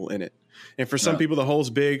hole in it. And for some people, the hole's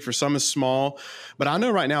big. For some, it's small. But I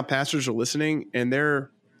know right now pastors are listening, and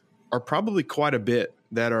there are probably quite a bit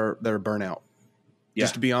that are burnout. Yeah.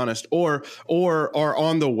 Just to be honest, or are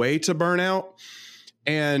on the way to burnout.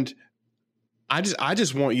 And I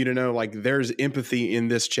just want you to know, there's empathy in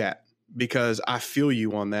this chat because I feel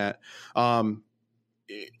you on that. And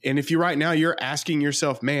if you right now you're asking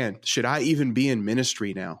yourself, man, should I even be in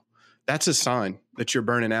ministry now? That's a sign that you're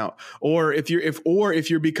burning out. Or if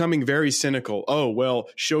you're becoming very cynical, oh, well,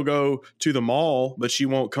 she'll go to the mall, but she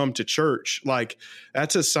won't come to church.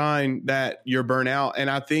 That's a sign that you're burnt out. And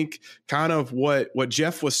I think kind of what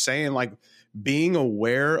Jeff was saying, being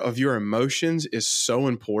aware of your emotions is so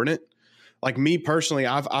important. Me personally,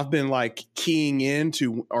 I've been keying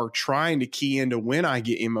into or trying to key into when I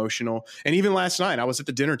get emotional. And even last night I was at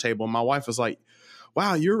the dinner table and my wife was like,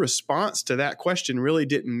 wow, your response to that question really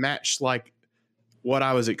didn't match what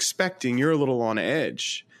I was expecting. You're a little on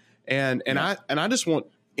edge. And I just want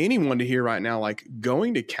anyone to hear right now,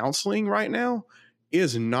 going to counseling right now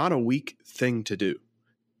is not a weak thing to do.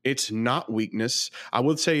 It's not weakness. I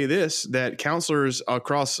will tell you this, that counselors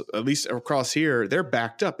at least across here, they're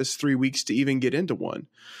backed up. It's 3 weeks to even get into one.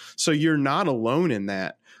 So you're not alone in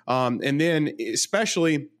that. And then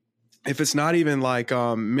especially if it's not even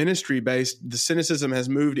ministry based, the cynicism has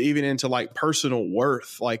moved even into personal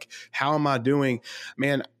worth. How am I doing?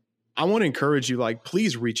 Man, I want to encourage you,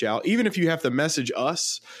 please reach out, even if you have to message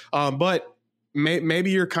us. But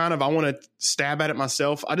maybe you're kind of, I want to stab at it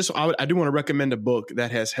myself. I do want to recommend a book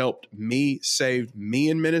that has helped me, saved me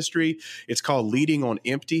in ministry. It's called Leading on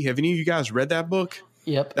Empty. Have any of you guys read that book?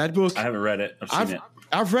 Yep. That book. I haven't read it. I've seen it.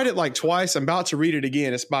 I've read it like twice. I'm about to read it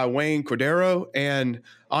again. It's by Wayne Cordero. And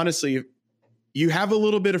honestly, you have a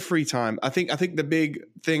little bit of free time. I think the big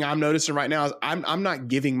thing I'm noticing right now is I'm not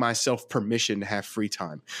giving myself permission to have free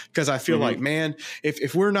time, because I feel like, man,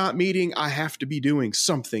 if we're not meeting, I have to be doing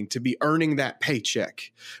something to be earning that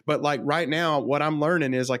paycheck. But like right now, what I'm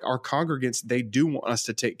learning is like our congregants, they do want us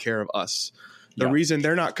to take care of us. The reason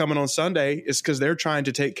they're not coming on Sunday is because they're trying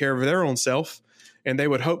to take care of their own self, and they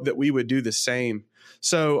would hope that we would do the same.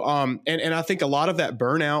 So, and I think a lot of that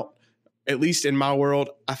burnout, at least in my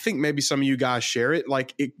world, I think maybe some of you guys share it.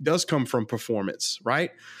 Like it does come from performance,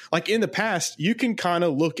 right? Like in the past, you can kind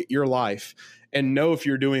of look at your life and know if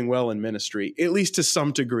you're doing well in ministry, at least to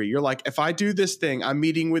some degree. You're like, if I do this thing, I'm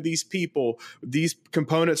meeting with these people, these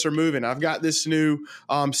components are moving. I've got this new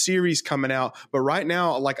series coming out. But right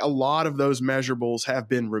now, like a lot of those measurables have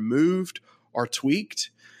been removed or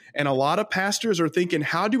tweaked. And a lot of pastors are thinking,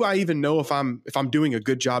 how do I even know if I'm doing a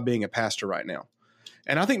good job being a pastor right now?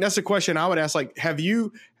 And I think that's the question I would ask. Like, have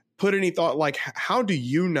you put any thought, like, how do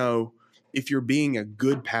you know if you're being a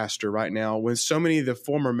good pastor right now when so many of the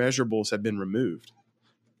former measurables have been removed?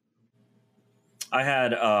 I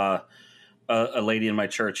had a lady in my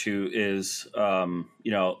church who is, one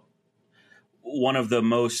of the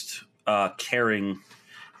most caring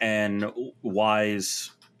and wise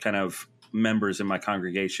kind of members in my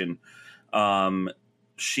congregation.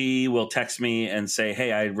 She will text me and say,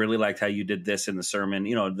 hey, I really liked how you did this in the sermon,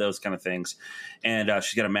 those kind of things. And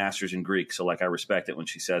she's got a master's in Greek. So like, I respect it when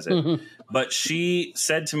she says it. But she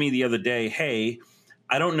said to me the other day, hey,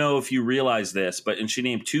 I don't know if you realize this, and she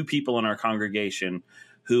named 2 people in our congregation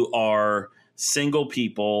who are single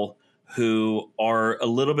people who are a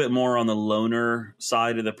little bit more on the loner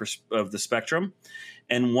side of the spectrum.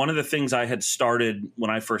 And one of the things I had started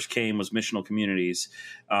when I first came was missional communities,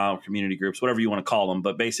 community groups, whatever you want to call them,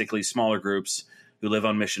 but basically smaller groups who live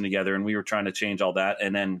on mission together. And we were trying to change all that.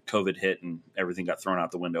 And then COVID hit and everything got thrown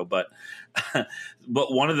out the window. But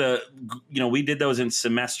one of the, we did those in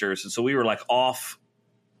semesters. And so we were like off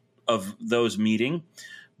of those meeting.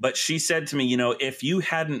 But she said to me, if you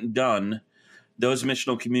hadn't done those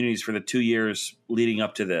missional communities for the 2 years leading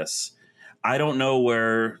up to this, I don't know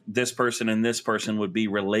where this person and this person would be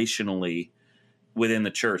relationally within the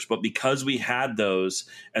church. But because we had those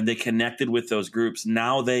and they connected with those groups,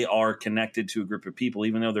 now they are connected to a group of people,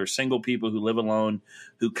 even though they're single people who live alone,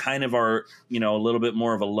 who kind of are, a little bit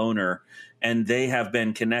more of a loner, and they have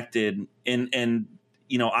been connected. And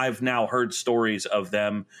I've now heard stories of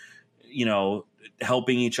them,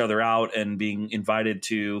 helping each other out and being invited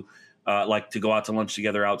to to go out to lunch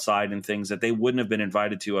together outside and things that they wouldn't have been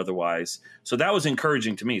invited to otherwise. So that was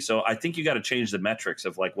encouraging to me. So I think you got to change the metrics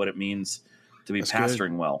of like what it means to be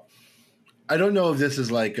pastoring well. I don't know if this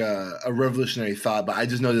is like a revolutionary thought, but I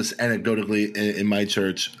just know this anecdotally in my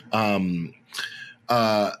church.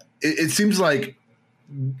 It seems like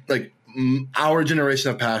our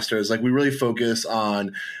generation of pastors, like we really focus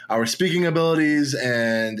on our speaking abilities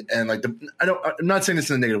and like I'm not saying this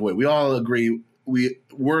in a negative way. We all agree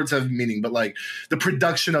words have meaning, but like the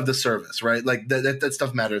production of the service, right? Like that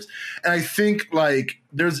stuff matters. And I think like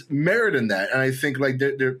there's merit in that. And I think like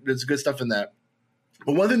there's good stuff in that.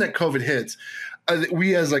 But one thing that COVID hits,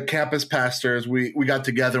 we as like campus pastors, we got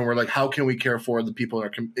together and we're like, how can we care for the people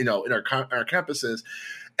in our campuses?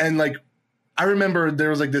 And like, I remember there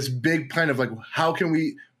was like this big plan of like, how can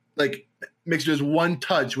we like make sure there's one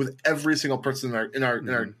touch with every single person in our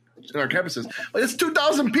campuses. Like it's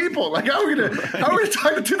 2,000 people. Like how are we gonna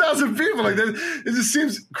talk to 2,000 people? Like that, it just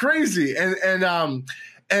seems crazy.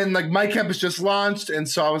 And like my campus just launched, and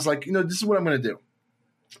so I was like, this is what I'm gonna do.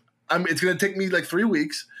 It's gonna take me like 3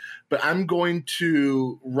 weeks, but I'm going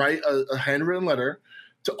to write a handwritten letter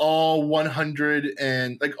to all 100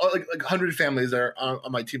 and like 100 families that are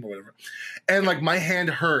on my team or whatever. And like my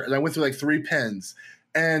hand hurt, and I went through like 3 pens,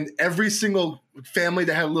 and every single family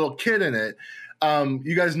that had a little kid in it.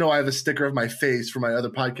 You guys know I have a sticker of my face for my other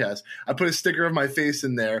podcast. I put a sticker of my face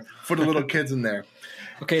in there for the little kids in there.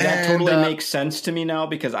 Okay, that totally makes sense to me now,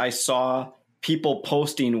 because I saw people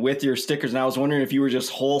posting with your stickers, and I was wondering if you were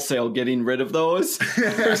just wholesale getting rid of those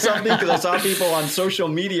or something, because I saw people on social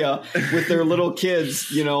media with their little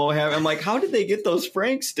kids, I'm like, how did they get those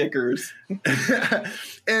Frank stickers? and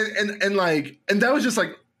that was just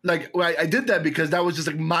like I did that because that was just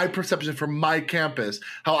like my perception for my campus,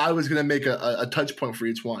 how I was going to make a touch point for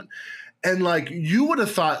each one. And like, you would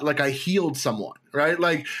have thought like I healed someone, right?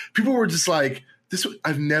 Like people were just like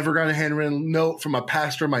I've never gotten a handwritten note from a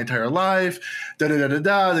pastor my entire life.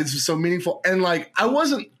 This is so meaningful. And like, I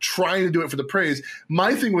wasn't trying to do it for the praise.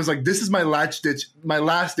 My thing was like, this is my last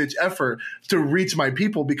ditch effort to reach my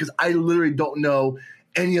people, because I literally don't know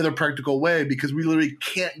any other practical way, because we literally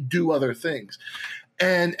can't do other things.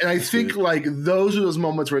 And I think like those are those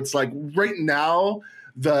moments where it's like right now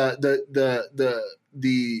the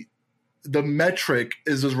metric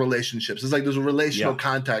is those relationships. It's like there's a relational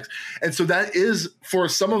context. And so that is for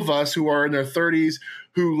some of us who are in their 30s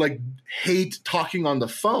who like hate talking on the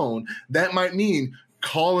phone, that might mean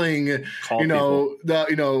calling the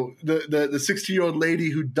 60-year-old lady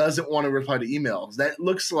who doesn't want to reply to emails. That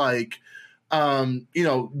looks like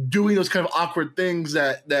doing those kind of awkward things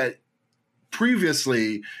that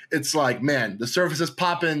previously it's like, man, the surface is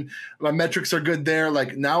popping, my metrics are good there.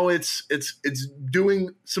 Like now it's doing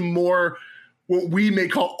some more what we may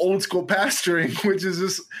call old school pastoring, which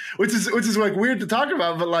is like weird to talk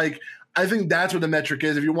about, but like I think that's what the metric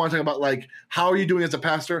is. If you want to talk about like how are you doing as a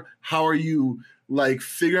pastor, how are you like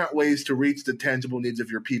figuring out ways to reach the tangible needs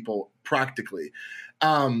of your people practically,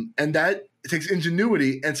 and that it takes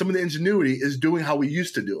ingenuity, and some of the ingenuity is doing how we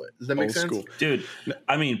used to do it. Does that make sense? School. Dude,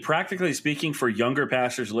 I mean, practically speaking, for younger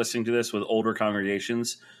pastors listening to this with older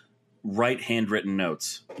congregations, write handwritten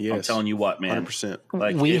notes. Yes. I'm telling you what, man. 100%.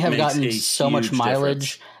 Like, we have gotten so much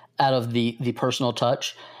mileage out of the personal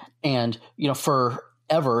touch. And,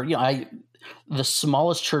 forever, the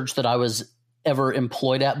smallest church that I was ever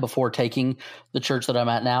employed at before taking the church that I'm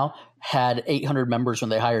at now had 800 members when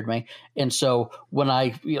they hired me. And so when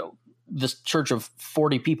this church of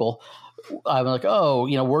 40 people, I'm like,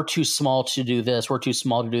 we're too small to do this. We're too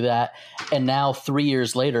small to do that. And now 3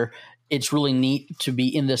 years later, it's really neat to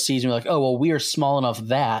be in this season. We're like, we are small enough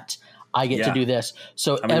that I get to do this.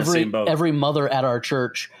 So every mother at our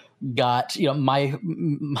church got, I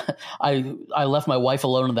left my wife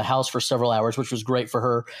alone in the house for several hours, which was great for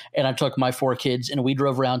her. And I took my 4 kids and we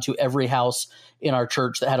drove around to every house in our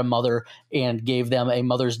church that had a mother and gave them a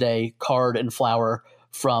Mother's Day card and flower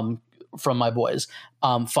from my boys.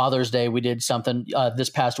 Father's Day, we did something this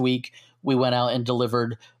past week. We went out and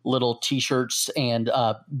delivered little T-shirts and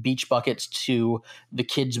beach buckets to the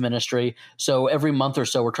kids ministry. So every month or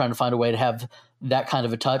so, we're trying to find a way to have that kind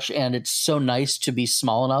of a touch. And it's so nice to be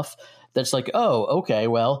small enough that's like, okay,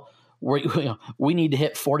 well, we need to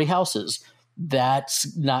hit 40 houses.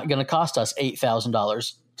 That's not going to cost us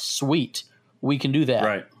 $8,000. Sweet. We can do that.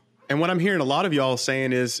 Right. And what I'm hearing a lot of y'all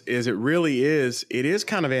saying is it is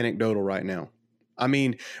kind of anecdotal right now. I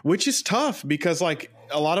mean, which is tough because like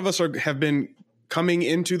a lot of us have been coming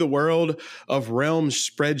into the world of Realm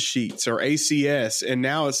spreadsheets or ACS. And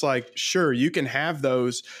now it's like, sure, you can have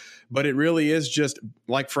those, but it really is just,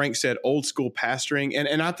 like Frank said, old school pastoring.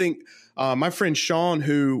 And I think my friend Sean,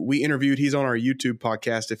 who we interviewed, he's on our YouTube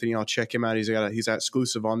podcast. If any of y'all check him out, he's got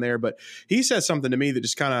exclusive on there. But he said something to me that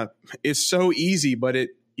just kind of is so easy, but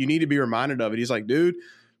you need to be reminded of it. He's like, dude,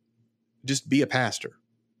 just be a pastor.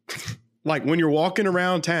 Like when you're walking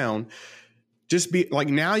around town, just be like,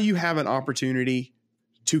 now you have an opportunity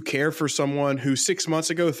to care for someone who 6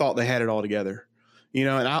 months ago thought they had it all together. And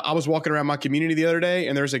I was walking around my community the other day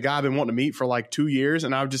and there's a guy I've been wanting to meet for like 2 years.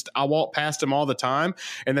 And I walk past him all the time.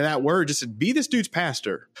 And then that word just said, be this dude's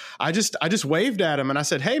pastor. I just waved at him and I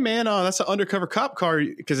said, hey man, that's an undercover cop car,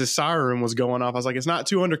 because his siren was going off. I was like, it's not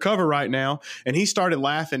too undercover right now. And he started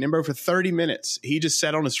laughing. And bro, for 30 minutes, he just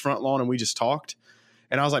sat on his front lawn and we just talked.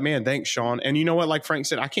 And I was like, man, thanks, Sean. And you know what? Like Frank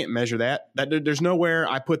said, I can't measure that. There's nowhere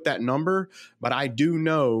I put that number, but I do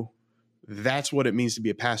know that's what it means to be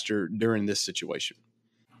a pastor during this situation.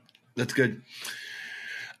 That's good.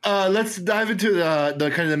 Let's dive into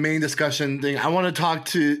the kind of the main discussion thing. I want to talk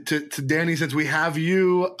to Danny since we have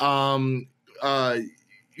you. I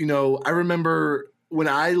remember when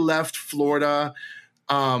I left Florida,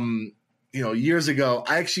 years ago,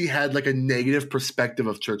 I actually had like a negative perspective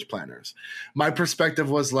of church planners. My perspective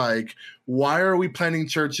was like, why are we planting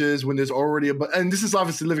churches when there's already and this is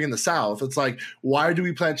obviously living in the South. It's like, why do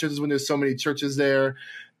we plant churches when there's so many churches there?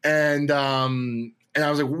 And I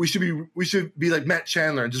was like, we should be like Matt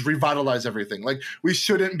Chandler and just revitalize everything. Like we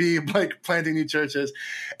shouldn't be like planting new churches.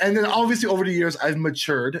 And then obviously over the years I've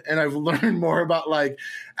matured and I've learned more about like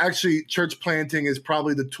actually church planting is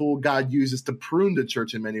probably the tool God uses to prune the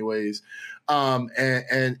church in many ways. And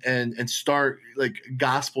start like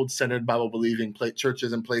gospel centered Bible believing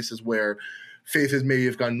churches and places where faith has maybe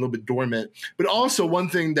gotten a little bit dormant. But also one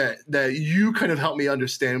thing that you kind of helped me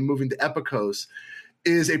understand moving to Epikos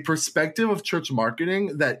is a perspective of church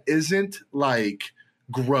marketing that isn't like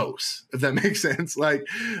gross, if that makes sense. Like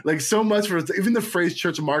so much for even the phrase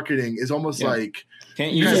church marketing is almost like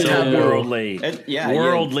can't use it. So worldly.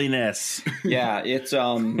 Worldliness. Yeah,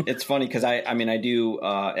 it's funny because I do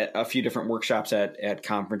a few different workshops at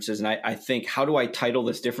conferences, and I think, how do I title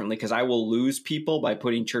this differently? Because I will lose people by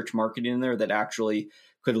putting church marketing in there that actually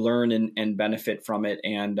could learn and benefit from it.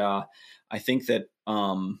 And I think that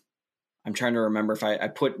I'm trying to remember if I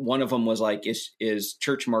put one of them was like, is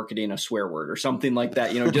church marketing a swear word or something like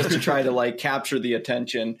that, just to try to like capture the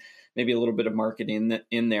attention, maybe a little bit of marketing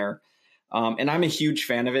in there. And I'm a huge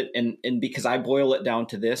fan of it. And because I boil it down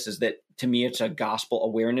to this, is that to me, it's a gospel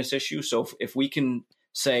awareness issue. So if we can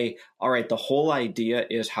say, all right, the whole idea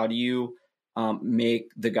is how do you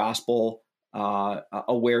make the gospel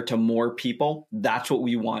aware to more people? That's what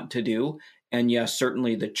we want to do. And yes,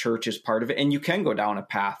 certainly the church is part of it. And you can go down a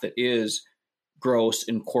path that is gross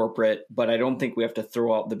and corporate, but I don't think we have to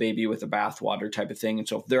throw out the baby with the bathwater type of thing. And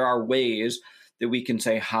so if there are ways that we can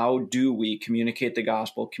say, how do we communicate the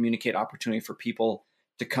gospel, communicate opportunity for people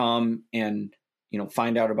to come and,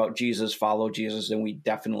 find out about Jesus, follow Jesus, then we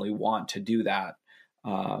definitely want to do that.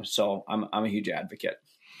 So I'm a huge advocate.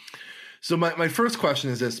 So my first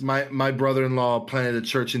question is this: my brother-in-law planted a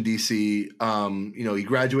church in DC. He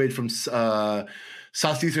graduated from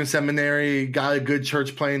Southeastern Seminary, got a good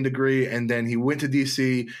church planting degree, and then he went to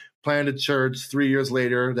DC, planted a church. 3 years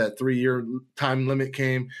later, that 3-year time limit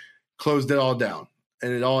came, closed it all down,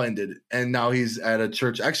 and it all ended. And now he's at a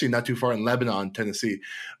church actually not too far in Lebanon, Tennessee.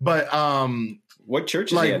 But what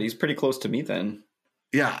church is he at? He's pretty close to me then.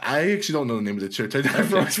 Yeah, I actually don't know the name of the church. I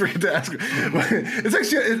always forget to ask. It's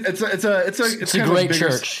actually it's a great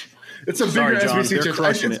church. It's a bigger SBC church.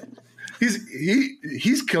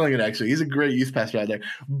 He's killing it. Actually, he's a great youth pastor out there.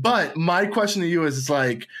 But my question to you is, it's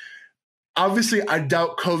like, obviously, I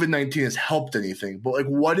doubt COVID-19 has helped anything. But like,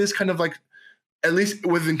 what is kind of like, at least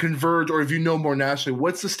within Converge, or if you know more nationally,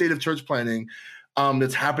 what's the state of church planning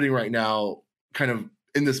that's happening right now, kind of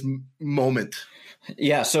in this moment?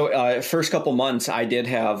 Yeah. So first couple months, I did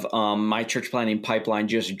have my church planning pipeline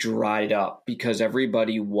just dried up because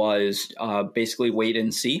everybody was basically wait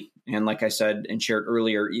and see. And like I said and shared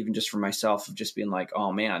earlier, even just for myself, of just being like,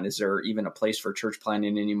 oh man, is there even a place for church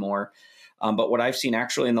planning anymore? But what I've seen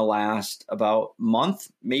actually in the last about month,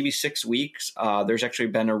 maybe 6 weeks, there's actually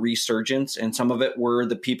been a resurgence. And some of it were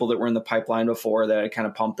the people that were in the pipeline before that I kind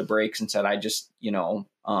of pumped the brakes and said, I just,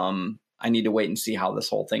 I need to wait and see how this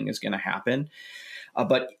whole thing is going to happen.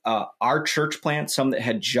 But our church plant, some that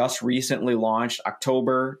had just recently launched,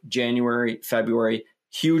 October, January, February,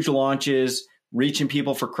 huge launches, reaching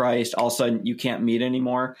people for Christ. All of a sudden, you can't meet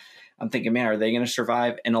anymore. I'm thinking, man, are they going to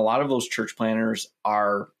survive? And a lot of those church planters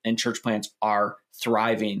and church plants are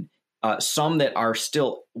thriving. Some that are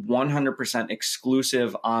still 100%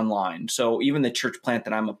 exclusive online. So even the church plant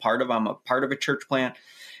that I'm a part of a church plant.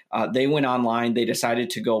 They went online. They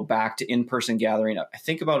decided to go back to in-person gathering. I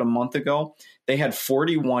think about a month ago, they had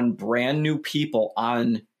 41 brand new people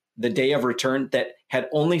on the day of return that had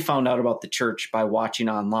only found out about the church by watching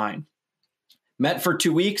online. Met for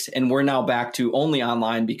 2 weeks, and we're now back to only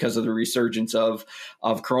online because of the resurgence of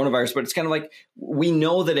coronavirus. But it's kind of like, we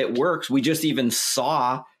know that it works. We just even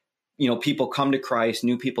saw, people come to Christ,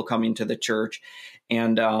 new people coming to the church.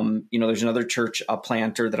 And, there's another church, a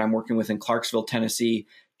planter that I'm working with in Clarksville, Tennessee.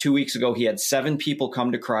 2 weeks ago, he had 7 people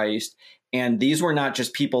come to Christ. And these were not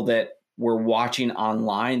just people that were watching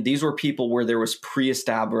online. These were people where there was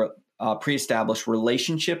pre-established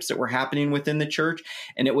relationships that were happening within the church.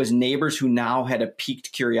 And it was neighbors who now had a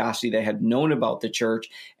piqued curiosity. They had known about the church,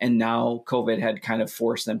 and now COVID had kind of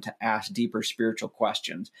forced them to ask deeper spiritual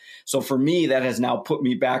questions. So for me, that has now put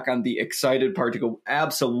me back on the excited part to go,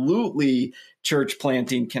 absolutely, church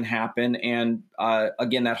planting can happen. And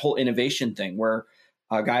again, that whole innovation thing where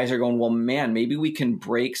guys are going, well, man, maybe we can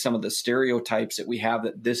break some of the stereotypes that we have,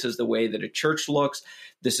 that this is the way that a church looks.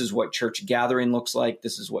 This is what church gathering looks like.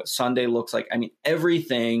 This is what Sunday looks like. I mean,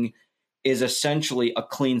 everything is essentially a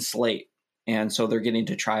clean slate. And so they're getting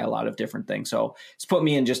to try a lot of different things. So it's put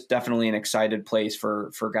me in just definitely an excited place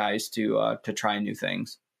for guys to try new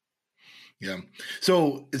things. Yeah.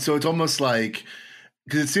 So it's almost like,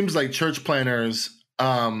 because it seems like church planners,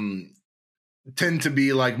 tend to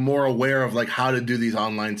be like more aware of like how to do these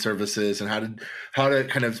online services and how to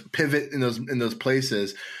kind of pivot in those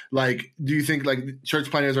places. Like, do you think like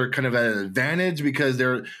church planners are kind of at an advantage because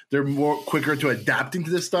they're more quicker to adapting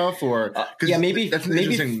to this stuff, or maybe that's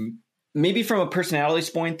interesting. Maybe from a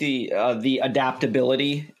personality point, the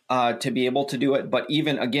adaptability to be able to do it. But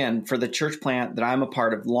even again, for the church plant that I'm a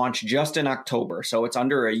part of, launched just in October, so it's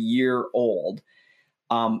under a year old.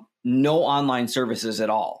 No online services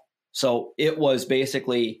at all. So it was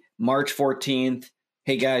basically March 14th.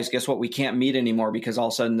 Hey guys, guess what? We can't meet anymore because all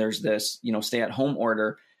of a sudden there's this, stay at home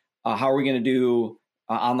order. How are we going to do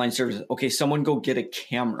online services? Okay, someone go get a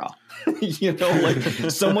camera,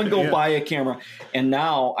 someone go buy a camera. And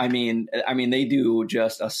now, I mean, they do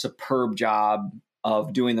just a superb job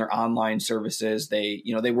of doing their online services. They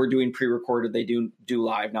were doing pre-recorded. They do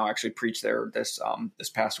live now. Actually preached there this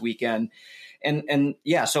past weekend. And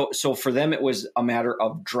yeah, so for them, it was a matter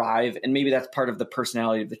of drive. And maybe that's part of the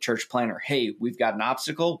personality of the church planner. Hey, we've got an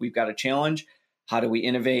obstacle. We've got a challenge. How do we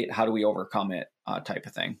innovate? How do we overcome it? Type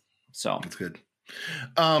of thing. So that's good.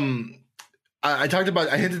 I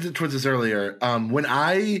hinted towards this earlier. When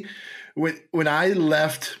I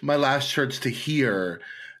left my last church to here,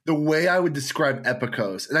 the way I would describe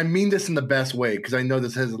Epikos, and I mean this in the best way because I know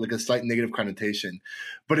this has like a slight negative connotation,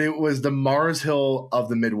 but it was the Mars Hill of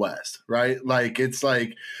the Midwest, right? Like it's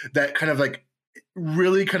like that kind of like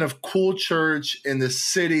really kind of cool church in the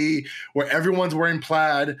city where everyone's wearing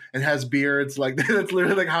plaid and has beards. Like that's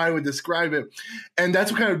literally like how I would describe it. And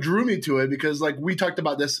that's what kind of drew me to it because like we talked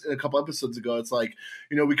about this a couple episodes ago. It's like,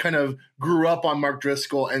 we kind of grew up on Mark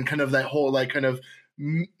Driscoll and kind of that whole like kind of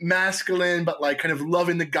masculine, but like kind of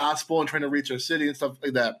loving the gospel and trying to reach our city and stuff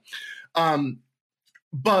like that.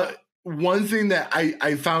 But one thing that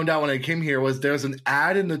I found out when I came here was there's an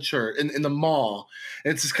ad in the church in the mall.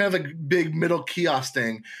 And it's this kind of like big middle kiosk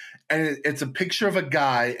thing. And it's a picture of a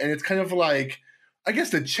guy and it's kind of like, I guess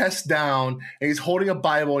the chest down and he's holding a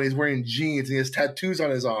Bible and he's wearing jeans and he has tattoos on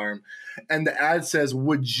his arm. And the ad says,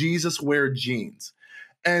 would Jesus wear jeans?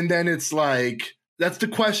 And then it's like, that's the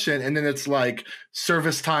question. And then it's like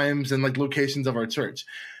service times and like locations of our church.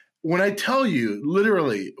 When I tell you,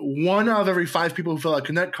 literally, 1 out of every 5 people who fill out a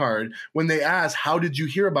Connect card, when they ask, how did you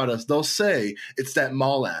hear about us? They'll say, it's that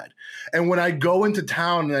mall ad. And when I go into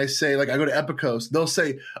town and I say, like, I go to Epikos, they'll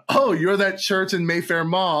say, oh, you're that church in Mayfair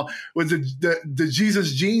Mall with the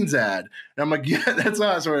Jesus Jeans ad. And I'm like, yeah, that's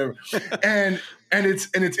us or whatever. and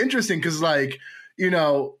it's interesting because, like,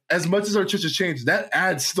 as much as our church has changed, that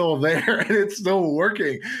ad's still there and it's still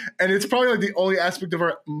working. And it's probably like the only aspect of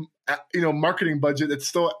our, marketing budget that's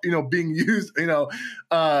still, being used,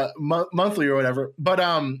 monthly or whatever. But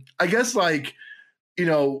I guess like,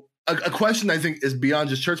 a question I think is beyond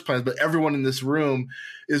just church plans, but everyone in this room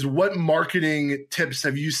is what marketing tips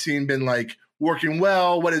have you seen been like working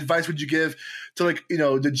well? What advice would you give to like,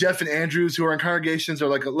 the Jeff and Andrews who are in congregations or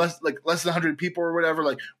like less than 100 people or whatever?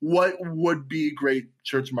 Like what would be great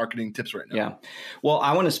church marketing tips right now? Yeah. Well,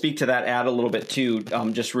 I want to speak to that ad a little bit too,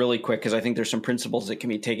 just really quick, because I think there's some principles that can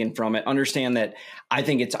be taken from it. Understand that I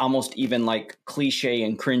think it's almost even like cliche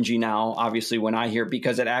and cringy now, obviously, when I hear,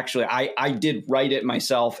 because it actually, I did write it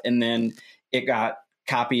myself and then it got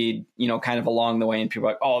copied, kind of along the way. And people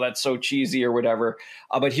are like, oh, that's so cheesy or whatever.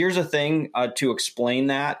 But here's the thing to explain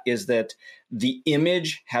that is that the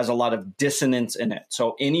image has a lot of dissonance in it.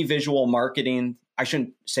 So any visual marketing, I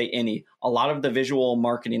shouldn't say any, a lot of the visual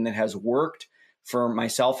marketing that has worked for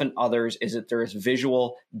myself and others is that there is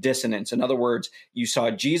visual dissonance. In other words, you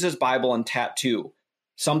saw Jesus, Bible, and tattoo.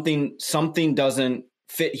 Something doesn't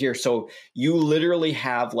fit here. So you literally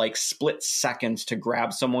have like split seconds to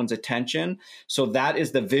grab someone's attention. So that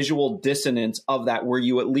is the visual dissonance of that, where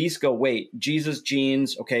you at least go, wait, Jesus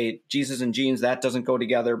jeans, okay, Jesus and jeans, that doesn't go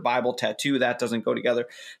together. Bible, tattoo, that doesn't go together.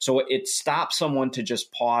 So it stops someone to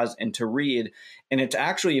just pause and to read. And it's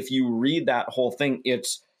actually, if you read that whole thing,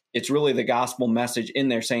 it's really the gospel message in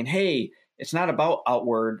there saying, hey, it's not about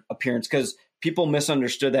outward appearance, because people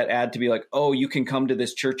misunderstood that ad to be like, oh, you can come to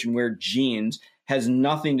this church and wear jeans. Has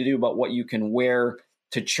nothing to do about what you can wear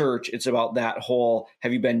to church. It's about that whole,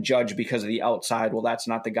 have you been judged because of the outside? Well, that's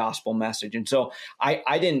not the gospel message. And so I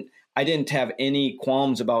didn't have any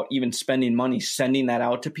qualms about even spending money, sending that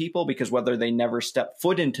out to people, because whether they never step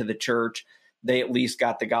foot into the church, they at least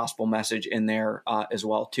got the gospel message in there as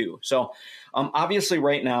well too. So obviously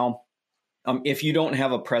right now, if you don't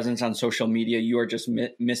have a presence on social media, you are just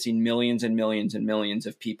missing millions and millions and millions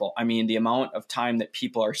of people. I mean, the amount of time that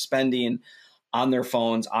people are spending on their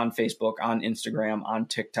phones, on Facebook, on Instagram, on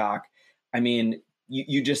TikTok. I mean,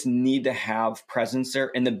 you just need to have presence there.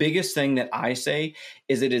 And the biggest thing that I say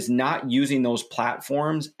is it is not using those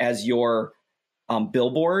platforms as your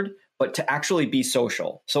billboard, but to actually be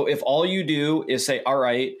social. So if all you do is say, all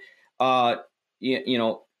right,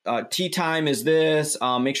 tea time is this,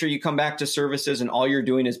 make sure you come back to services, and all you're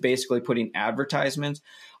doing is basically putting advertisements,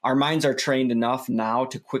 our minds are trained enough now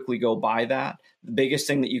to quickly go by that. The biggest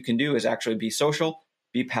thing that you can do is actually be social,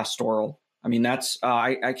 be pastoral. I mean, that's,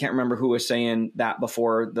 I can't remember who was saying that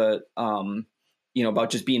before, about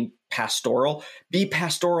just being pastoral. Be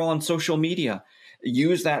pastoral on social media.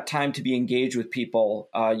 use that time to be engaged with people,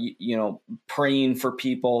 praying for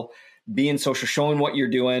people, being social, showing what you're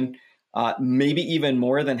doing, maybe even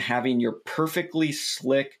more than having your perfectly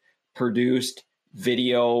slick produced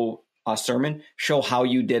video sermon, show how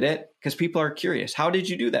you did it, because people are curious. How did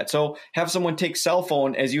you do that? So have someone take cell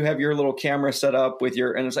phone as you have your little camera set up with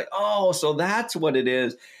and it's like, oh, so that's what it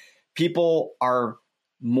is. People are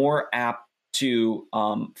more apt to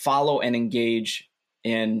follow and engage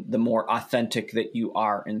in the more authentic that you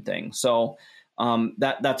are in things. So that's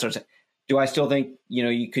what I'm saying. Do I still think,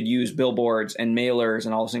 you could use billboards and mailers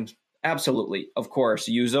and all those things? Absolutely. Of course,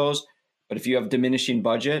 use those. But if you have diminishing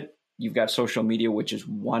budget, you've got social media, which is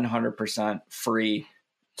 100% free.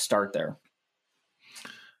 Start there.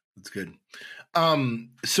 That's good.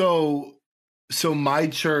 So my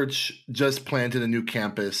church just planted a new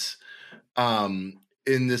campus in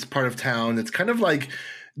this part of town. It's kind of like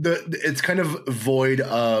it's kind of void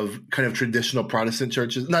of kind of traditional Protestant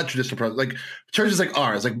churches, not traditional, like churches like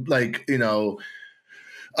ours, like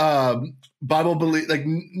Bible belief, like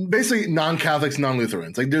basically non-Catholics,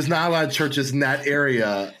 non-Lutherans. Like there's not a lot of churches in that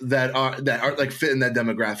area that are like fit in that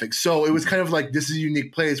demographic. So it was kind of like, this is a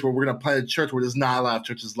unique place where we're going to plant a church where there's not a lot of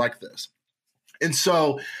churches like this. And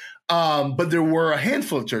so, but there were a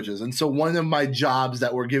handful of churches. And so one of my jobs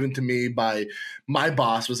that were given to me by my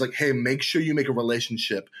boss was like, hey, make sure you make a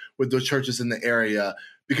relationship with those churches in the area,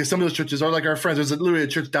 because some of those churches are like our friends. There's literally a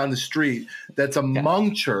church down the street that's a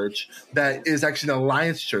Hmong church that is actually an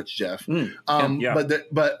Alliance church, Jeff. But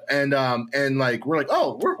like we're like,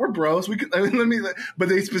 oh, we're bros. We could but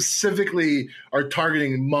they specifically are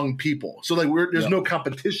targeting Hmong people. So like there's no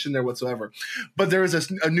competition there whatsoever. But there is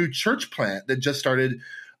a new church plant that just started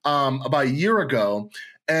about a year ago.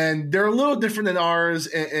 And they're a little different than ours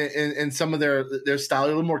in some of their style.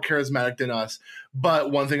 They're a little more charismatic than us.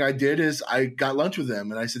 But one thing I did is I got lunch with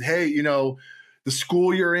them and I said, hey, the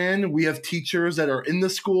school you're in, we have teachers that are in the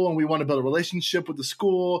school and we want to build a relationship with the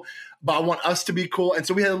school, but I want us to be cool. And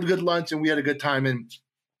so we had a good lunch and we had a good time. And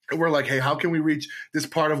we're like, hey, how can we reach this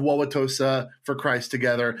part of Wauwatosa for Christ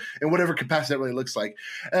together in whatever capacity that really looks like?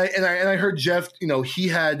 And I heard Jeff, he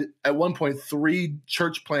had at one point 3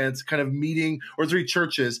 church plants kind of meeting, or 3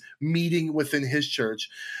 churches meeting within his church.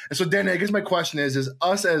 And so, Danny, I guess my question is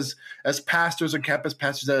us as pastors and campus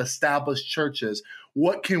pastors that establish churches,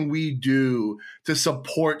 what can we do to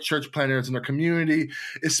support church planters in our community,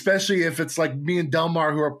 especially if it's like me and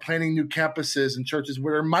Delmar who are planning new campuses and churches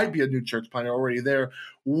where there might be a new church planter already there?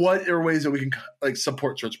 What are ways that we can like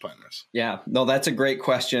support church planters? Yeah, no, that's a great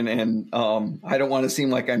question. And I don't want to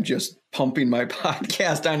seem like I'm just pumping my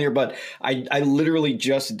podcast on here, but I literally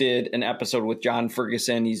just did an episode with John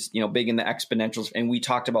Ferguson. He's, big in the exponentials. And we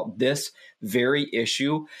talked about this very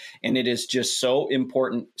issue. And it is just so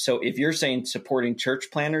important. So if you're saying supporting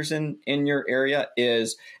church planters in your area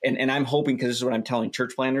is, and I'm hoping, because this is what I'm telling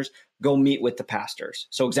church planters, go meet with the pastors.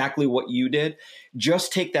 So exactly what you did,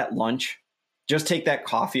 just take that lunch. Just take that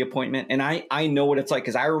coffee appointment. And I know what it's like,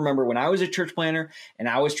 because I remember when I was a church planter and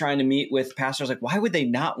I was trying to meet with pastors, like, why would they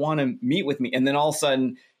not want to meet with me? And then all of a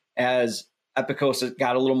sudden, as Epicosa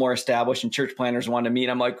got a little more established and church planters wanted to meet,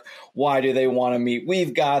 I'm like, why do they want to meet?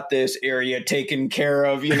 We've got this area taken care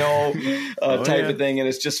of, type of thing. And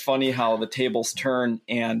it's just funny how the tables turn.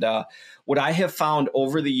 And what I have found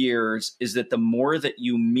over the years is that the more that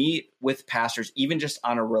you meet with pastors, even just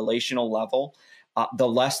on a relational level, the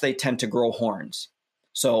less they tend to grow horns.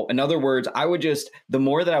 So in other words, the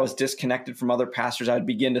more that I was disconnected from other pastors, I would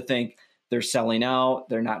begin to think they're selling out.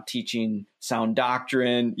 They're not teaching sound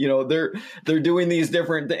doctrine. They're doing these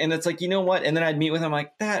different, and it's like, you know what? And then I'd meet with them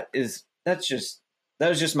like, that was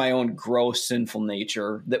just my own gross sinful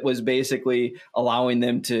nature that was basically allowing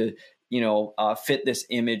them to, fit this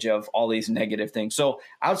image of all these negative things. So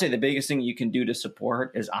I would say the biggest thing you can do to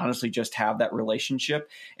support is honestly just have that relationship.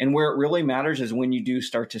 And where it really matters is when you do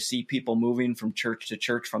start to see people moving from church to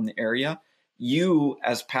church from the area, you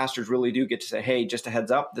as pastors really do get to say, hey, just a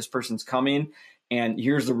heads up, this person's coming and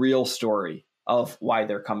here's the real story of why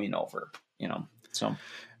they're coming over, so.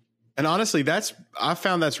 And honestly, I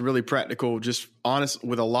found that's really practical, just honest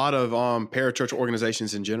with a lot of parachurch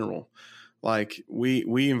organizations in general. Like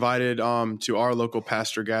we invited to our local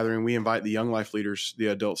pastor gathering, we invite the young life leaders, the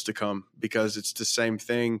adults, to come, because it's the same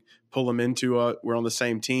thing. Pull them into we're on the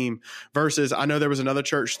same team. Versus, I know there was another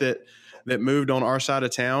church that moved on our side of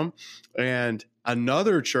town, and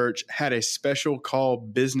another church had a special call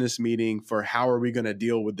business meeting for how are we going to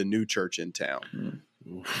deal with the new church in town.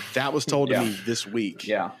 That was told to me this week.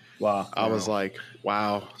 Yeah. Wow. I was like,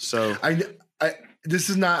 wow. So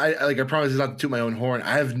this is not, I promise it's not to toot my own horn.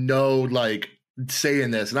 I have no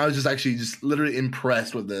saying this, and I was just literally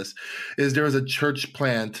impressed with this, is there was a church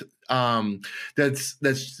plant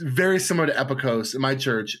that's very similar to Epikos in my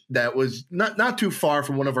church that was not too far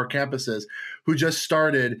from one of our campuses, who just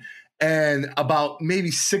started. And about maybe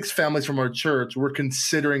 6 families from our church were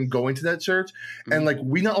considering going to that church. Mm-hmm. And like,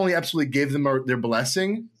 we not only absolutely gave them their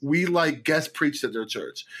blessing, we like guest preached at their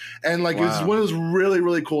church. And like, It was one of those really,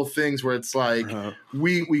 really cool things where it's like,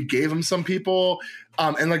 we gave them some people.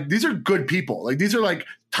 And like, these are good people. Like, these are like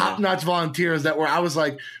top-notch volunteers that I was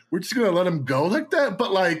like, we're just going to let them go like that.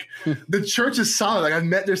 But like, the church is solid. Like, I've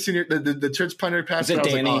met their the church planner pastor. Is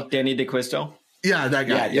it Danny DeQuisto? Yeah, that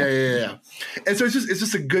guy. Yeah. And so it's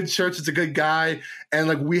just a good church. It's a good guy. And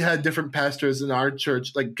like, we had different pastors in our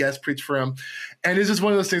church, like guest preach for him. And it's just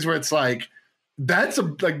one of those things where it's like, that's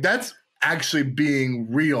actually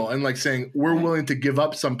being real and like saying, we're willing to give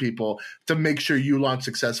up some people to make sure you launch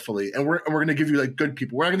successfully. And we're going to give you like good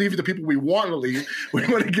people. We're not going to give you the people we want to leave. We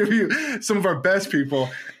want to give you some of our best people.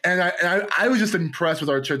 And I was just impressed with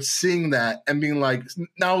our church seeing that and being like,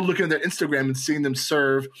 now looking at their Instagram and seeing them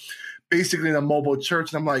serve basically in a mobile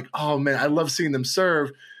church. And I'm like, oh man, I love seeing them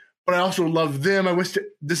serve, but I also love them. I wish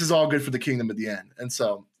this is all good for the kingdom at the end. And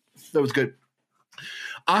so that was good.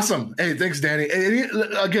 Awesome. Hey, thanks, Danny.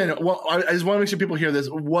 Again, I just want to make sure people hear this.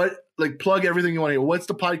 Plug everything you want to hear. What's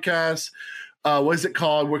the podcast? What is it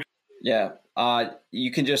called?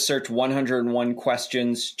 You can just search 101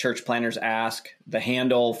 Questions Church Planters Ask. The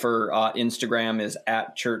handle for Instagram is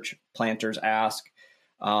 @ChurchPlantersAsk.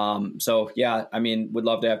 Would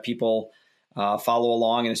love to have people follow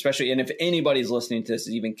along, and if anybody's listening to this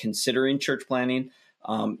is even considering church planning,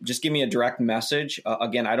 just give me a direct message.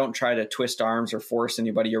 Again, I don't try to twist arms or force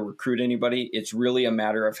anybody or recruit anybody. It's really a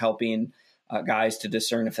matter of helping guys to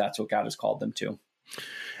discern if that's what God has called them to.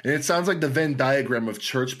 And it sounds like the Venn diagram of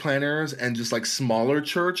church planners and just like smaller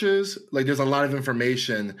churches. Like, there's a lot of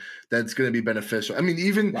information that's going to be beneficial. I mean,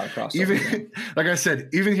 even like I said,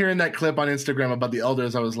 even hearing that clip on Instagram about the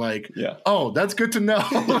elders, I was like, oh, that's good to know.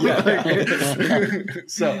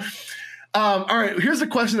 So, all right, here's the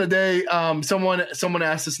question of the day. Someone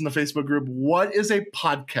asked us in the Facebook group, what is a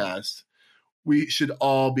podcast we should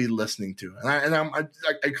all be listening to? And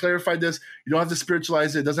I clarified this. You don't have to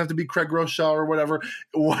spiritualize it. It doesn't have to be Craig Rochelle or whatever.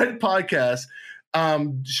 What podcast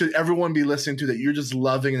should everyone be listening to that you're just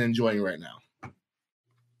loving and enjoying right now?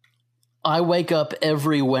 I wake up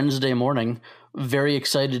every Wednesday morning very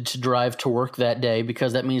excited to drive to work that day,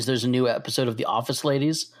 because that means there's a new episode of The Office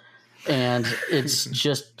Ladies, and it's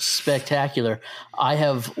just spectacular. I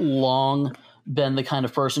have long been the kind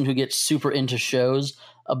of person who gets super into shows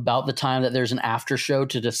about the time that there's an after show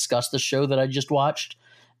to discuss the show that I just watched.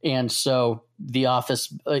 And so The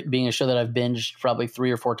Office being a show that I've binged probably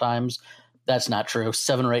 3 or 4 times, that's not true,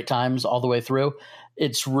 7 or 8 times all the way through.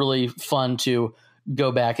 It's really fun to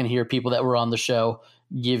go back and hear people that were on the show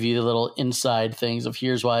give you the little inside things of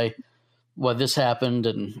here's why this happened.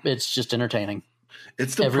 And it's just entertaining.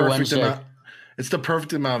 It's the perfect amount. It's the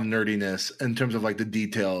perfect amount of nerdiness in terms of like the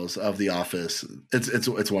details of The Office.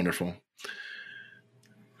 It's wonderful.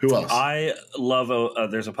 Who else? I love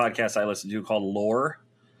there's a podcast I listen to called Lore,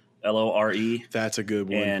 Lore. That's a good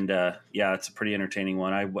one. And it's a pretty entertaining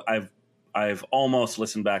one. I've almost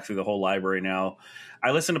listened back through the whole library now. I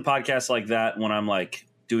listen to podcasts like that when I'm like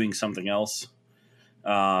doing something else,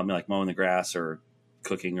 like mowing the grass or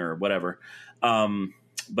cooking or whatever.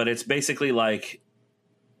 But it's basically like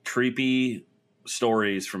creepy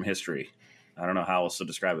stories from history. I don't know how else to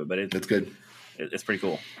describe it, but it's good. It's pretty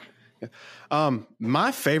cool.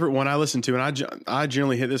 My favorite one I listen to, and I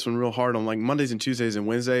generally hit this one real hard on like Mondays and Tuesdays and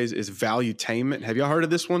Wednesdays, is Valuetainment. Have y'all heard of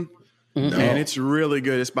this one? No. And it's really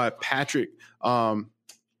good. It's by Patrick. How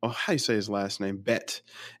do you say his last name? Bett.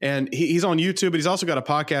 And he's on YouTube, but he's also got a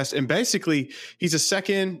podcast. And basically, he's a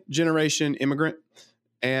 2nd generation immigrant.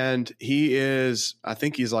 And I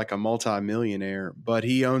think he's like a multi-millionaire, but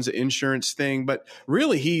he owns an insurance thing. But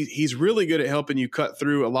really, he's really good at helping you cut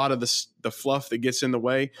through a lot of the fluff that gets in the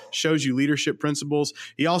way, shows you leadership principles.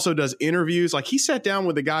 He also does interviews. Like, he sat down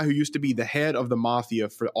with a guy who used to be the head of the mafia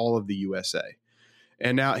for all of the USA.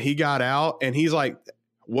 And now he got out, and he's like,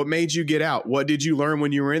 what made you get out? What did you learn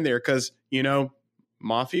when you were in there? Because,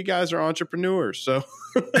 mafia guys are entrepreneurs. So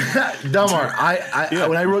Delmar,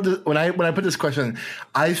 when I put this question,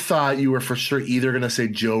 I thought you were for sure either going to say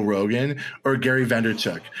Joe Rogan or Gary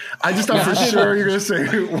Vaynerchuk. I just thought for sure you're going to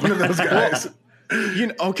say one of those guys.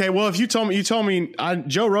 Okay. Well, if you told me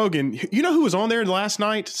Joe Rogan, you know who was on there last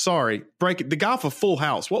night? Sorry, the guy for Full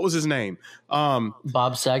House. What was his name?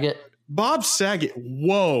 Bob Saget. Bob Saget.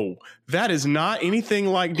 Whoa, that is not anything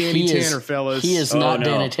like Danny Tanner, fellas. He is not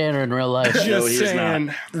Danny Tanner in real life. Just saying,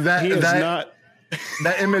 he is not.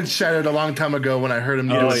 That image shattered a long time ago when I heard him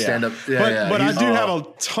do a stand-up. But I do have a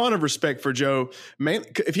ton of respect for Joe. Man,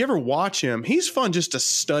 if you ever watch him, he's fun just to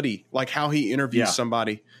study, like how he interviews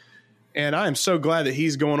somebody. And I am so glad that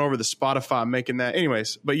he's going over the Spotify, making that.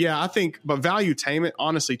 Anyways, but Valuetainment,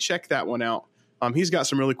 honestly, check that one out. He's got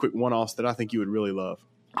some really quick one-offs that I think you would really love.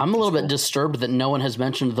 I'm a little bit disturbed that no one has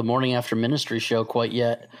mentioned the Morning After Ministry show quite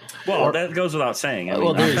yet. Well, that goes without saying. I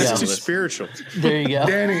mean, there you go. That's too spiritual. There you go.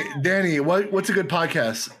 Danny, what's a good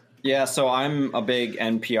podcast? Yeah, so I'm a big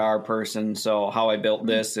NPR person, so How I Built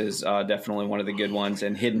This is definitely one of the good ones,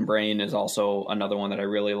 and Hidden Brain is also another one that I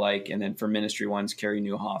really like. And then for ministry ones, Carey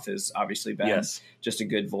Nieuwhof is obviously been just a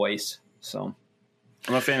good voice. So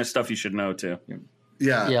I'm a fan of Stuff You Should Know, too.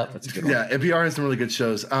 Yeah, that's a good one. Yeah, NPR has some really good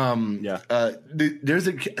shows. So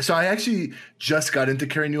I actually just got into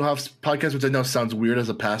Carey Nieuwhof's podcast, which I know sounds weird as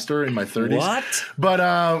a pastor in my 30s. What? But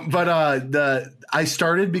I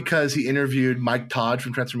started because he interviewed Mike Todd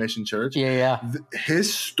from Transformation Church. Yeah.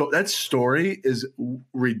 That story is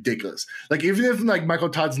ridiculous. Like, even if like Michael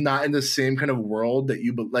Todd's not in the same kind of world that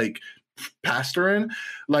you like pastor in,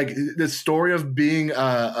 like the story of being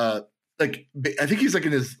I think he's like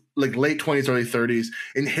in his like late 20s, early 30s,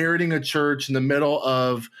 inheriting a church in the middle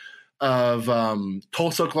of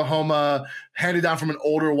Tulsa, Oklahoma, handed down from an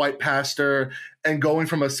older white pastor, and going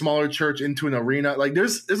from a smaller church into an arena. Like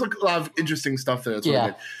there's a lot of interesting stuff there. That's really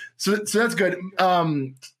good. So that's good.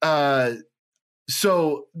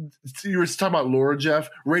 So you were talking about Laura, Jeff.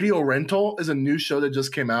 Radio Rental is a new show that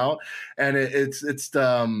just came out, and it's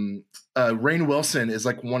Rainn Wilson is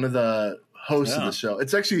like one of the host of the show.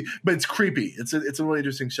 It's actually, but it's creepy. It's a really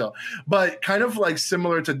interesting show, but kind of like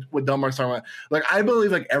similar to what Delmar's talking about. Like, I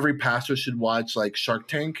believe like every pastor should watch like Shark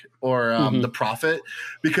Tank or The Prophet,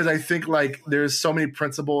 because I think like there's so many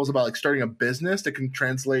principles about like starting a business that can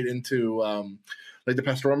translate into like the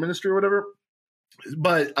pastoral ministry or whatever.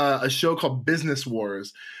 But a show called Business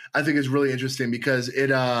Wars, I think is really interesting because they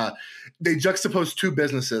juxtapose two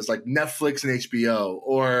businesses like Netflix and HBO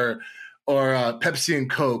or Pepsi and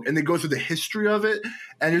Coke, and they go through the history of it,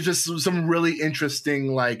 and there's just some really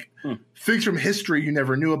interesting like things from history you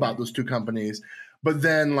never knew about those two companies, but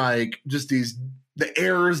then like just the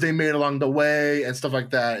errors they made along the way and stuff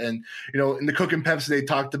like that. And in the Coke and Pepsi, they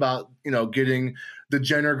talked about getting the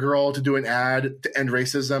Jenner girl to do an ad to end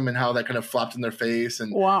racism and how that kind of flopped in their face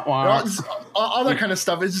and all that kind of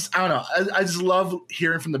stuff. It's just, I don't know. I just love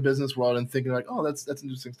hearing from the business world and thinking like, oh, that's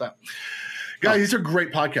interesting stuff. Guys, these are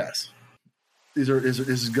great podcasts. This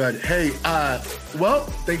is good. Hey, well,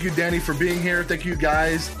 thank you, Danny, for being here. Thank you,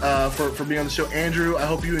 guys, for being on the show. Andrew, I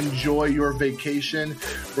hope you enjoy your vacation.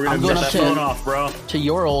 We're gonna get that phone off, bro. To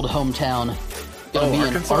your old hometown.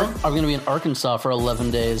 Arkansas? I'm going to be in Arkansas for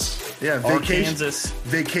 11 days. Yeah,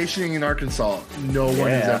 vacationing in Arkansas. No one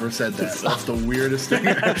has ever said that. That's the weirdest thing.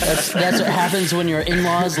 That's what happens when your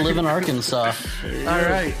in-laws live in Arkansas. All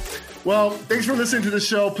right. Well, thanks for listening to the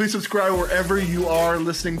show. Please subscribe wherever you are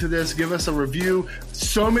listening to this. Give us a review.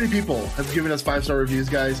 So many people have given us 5-star reviews,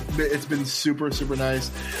 guys. It's been super, super nice.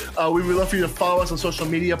 We would love for you to follow us on social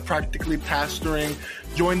media, Practically Pastoring.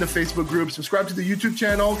 Join the Facebook group. Subscribe to the YouTube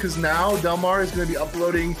channel, because now Delmar is going to be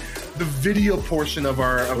uploading the video portion of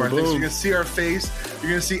our thing. So you're going to see our face. You're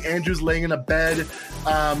going to see Andrew's laying in a bed.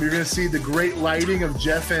 You're going to see the great lighting of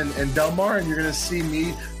Jeff and Delmar, and you're going to see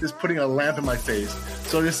me just putting a lamp in my face.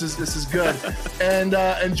 So this is good. And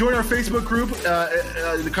join our Facebook group.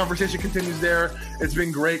 The conversation continues there. It's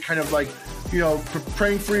been great, kind of like,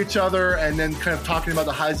 praying for each other and then kind of talking about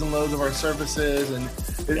the highs and lows of our services. And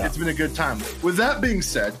it's been a good time. With that being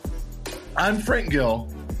said, I'm Frank Gill.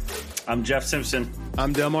 I'm Jeff Simpson.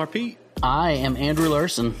 I'm Delmar Pete. I am Andrew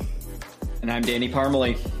Larson. And I'm Danny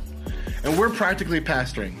Parmalee. And we're Practically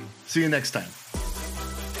Pastoring. See you next time.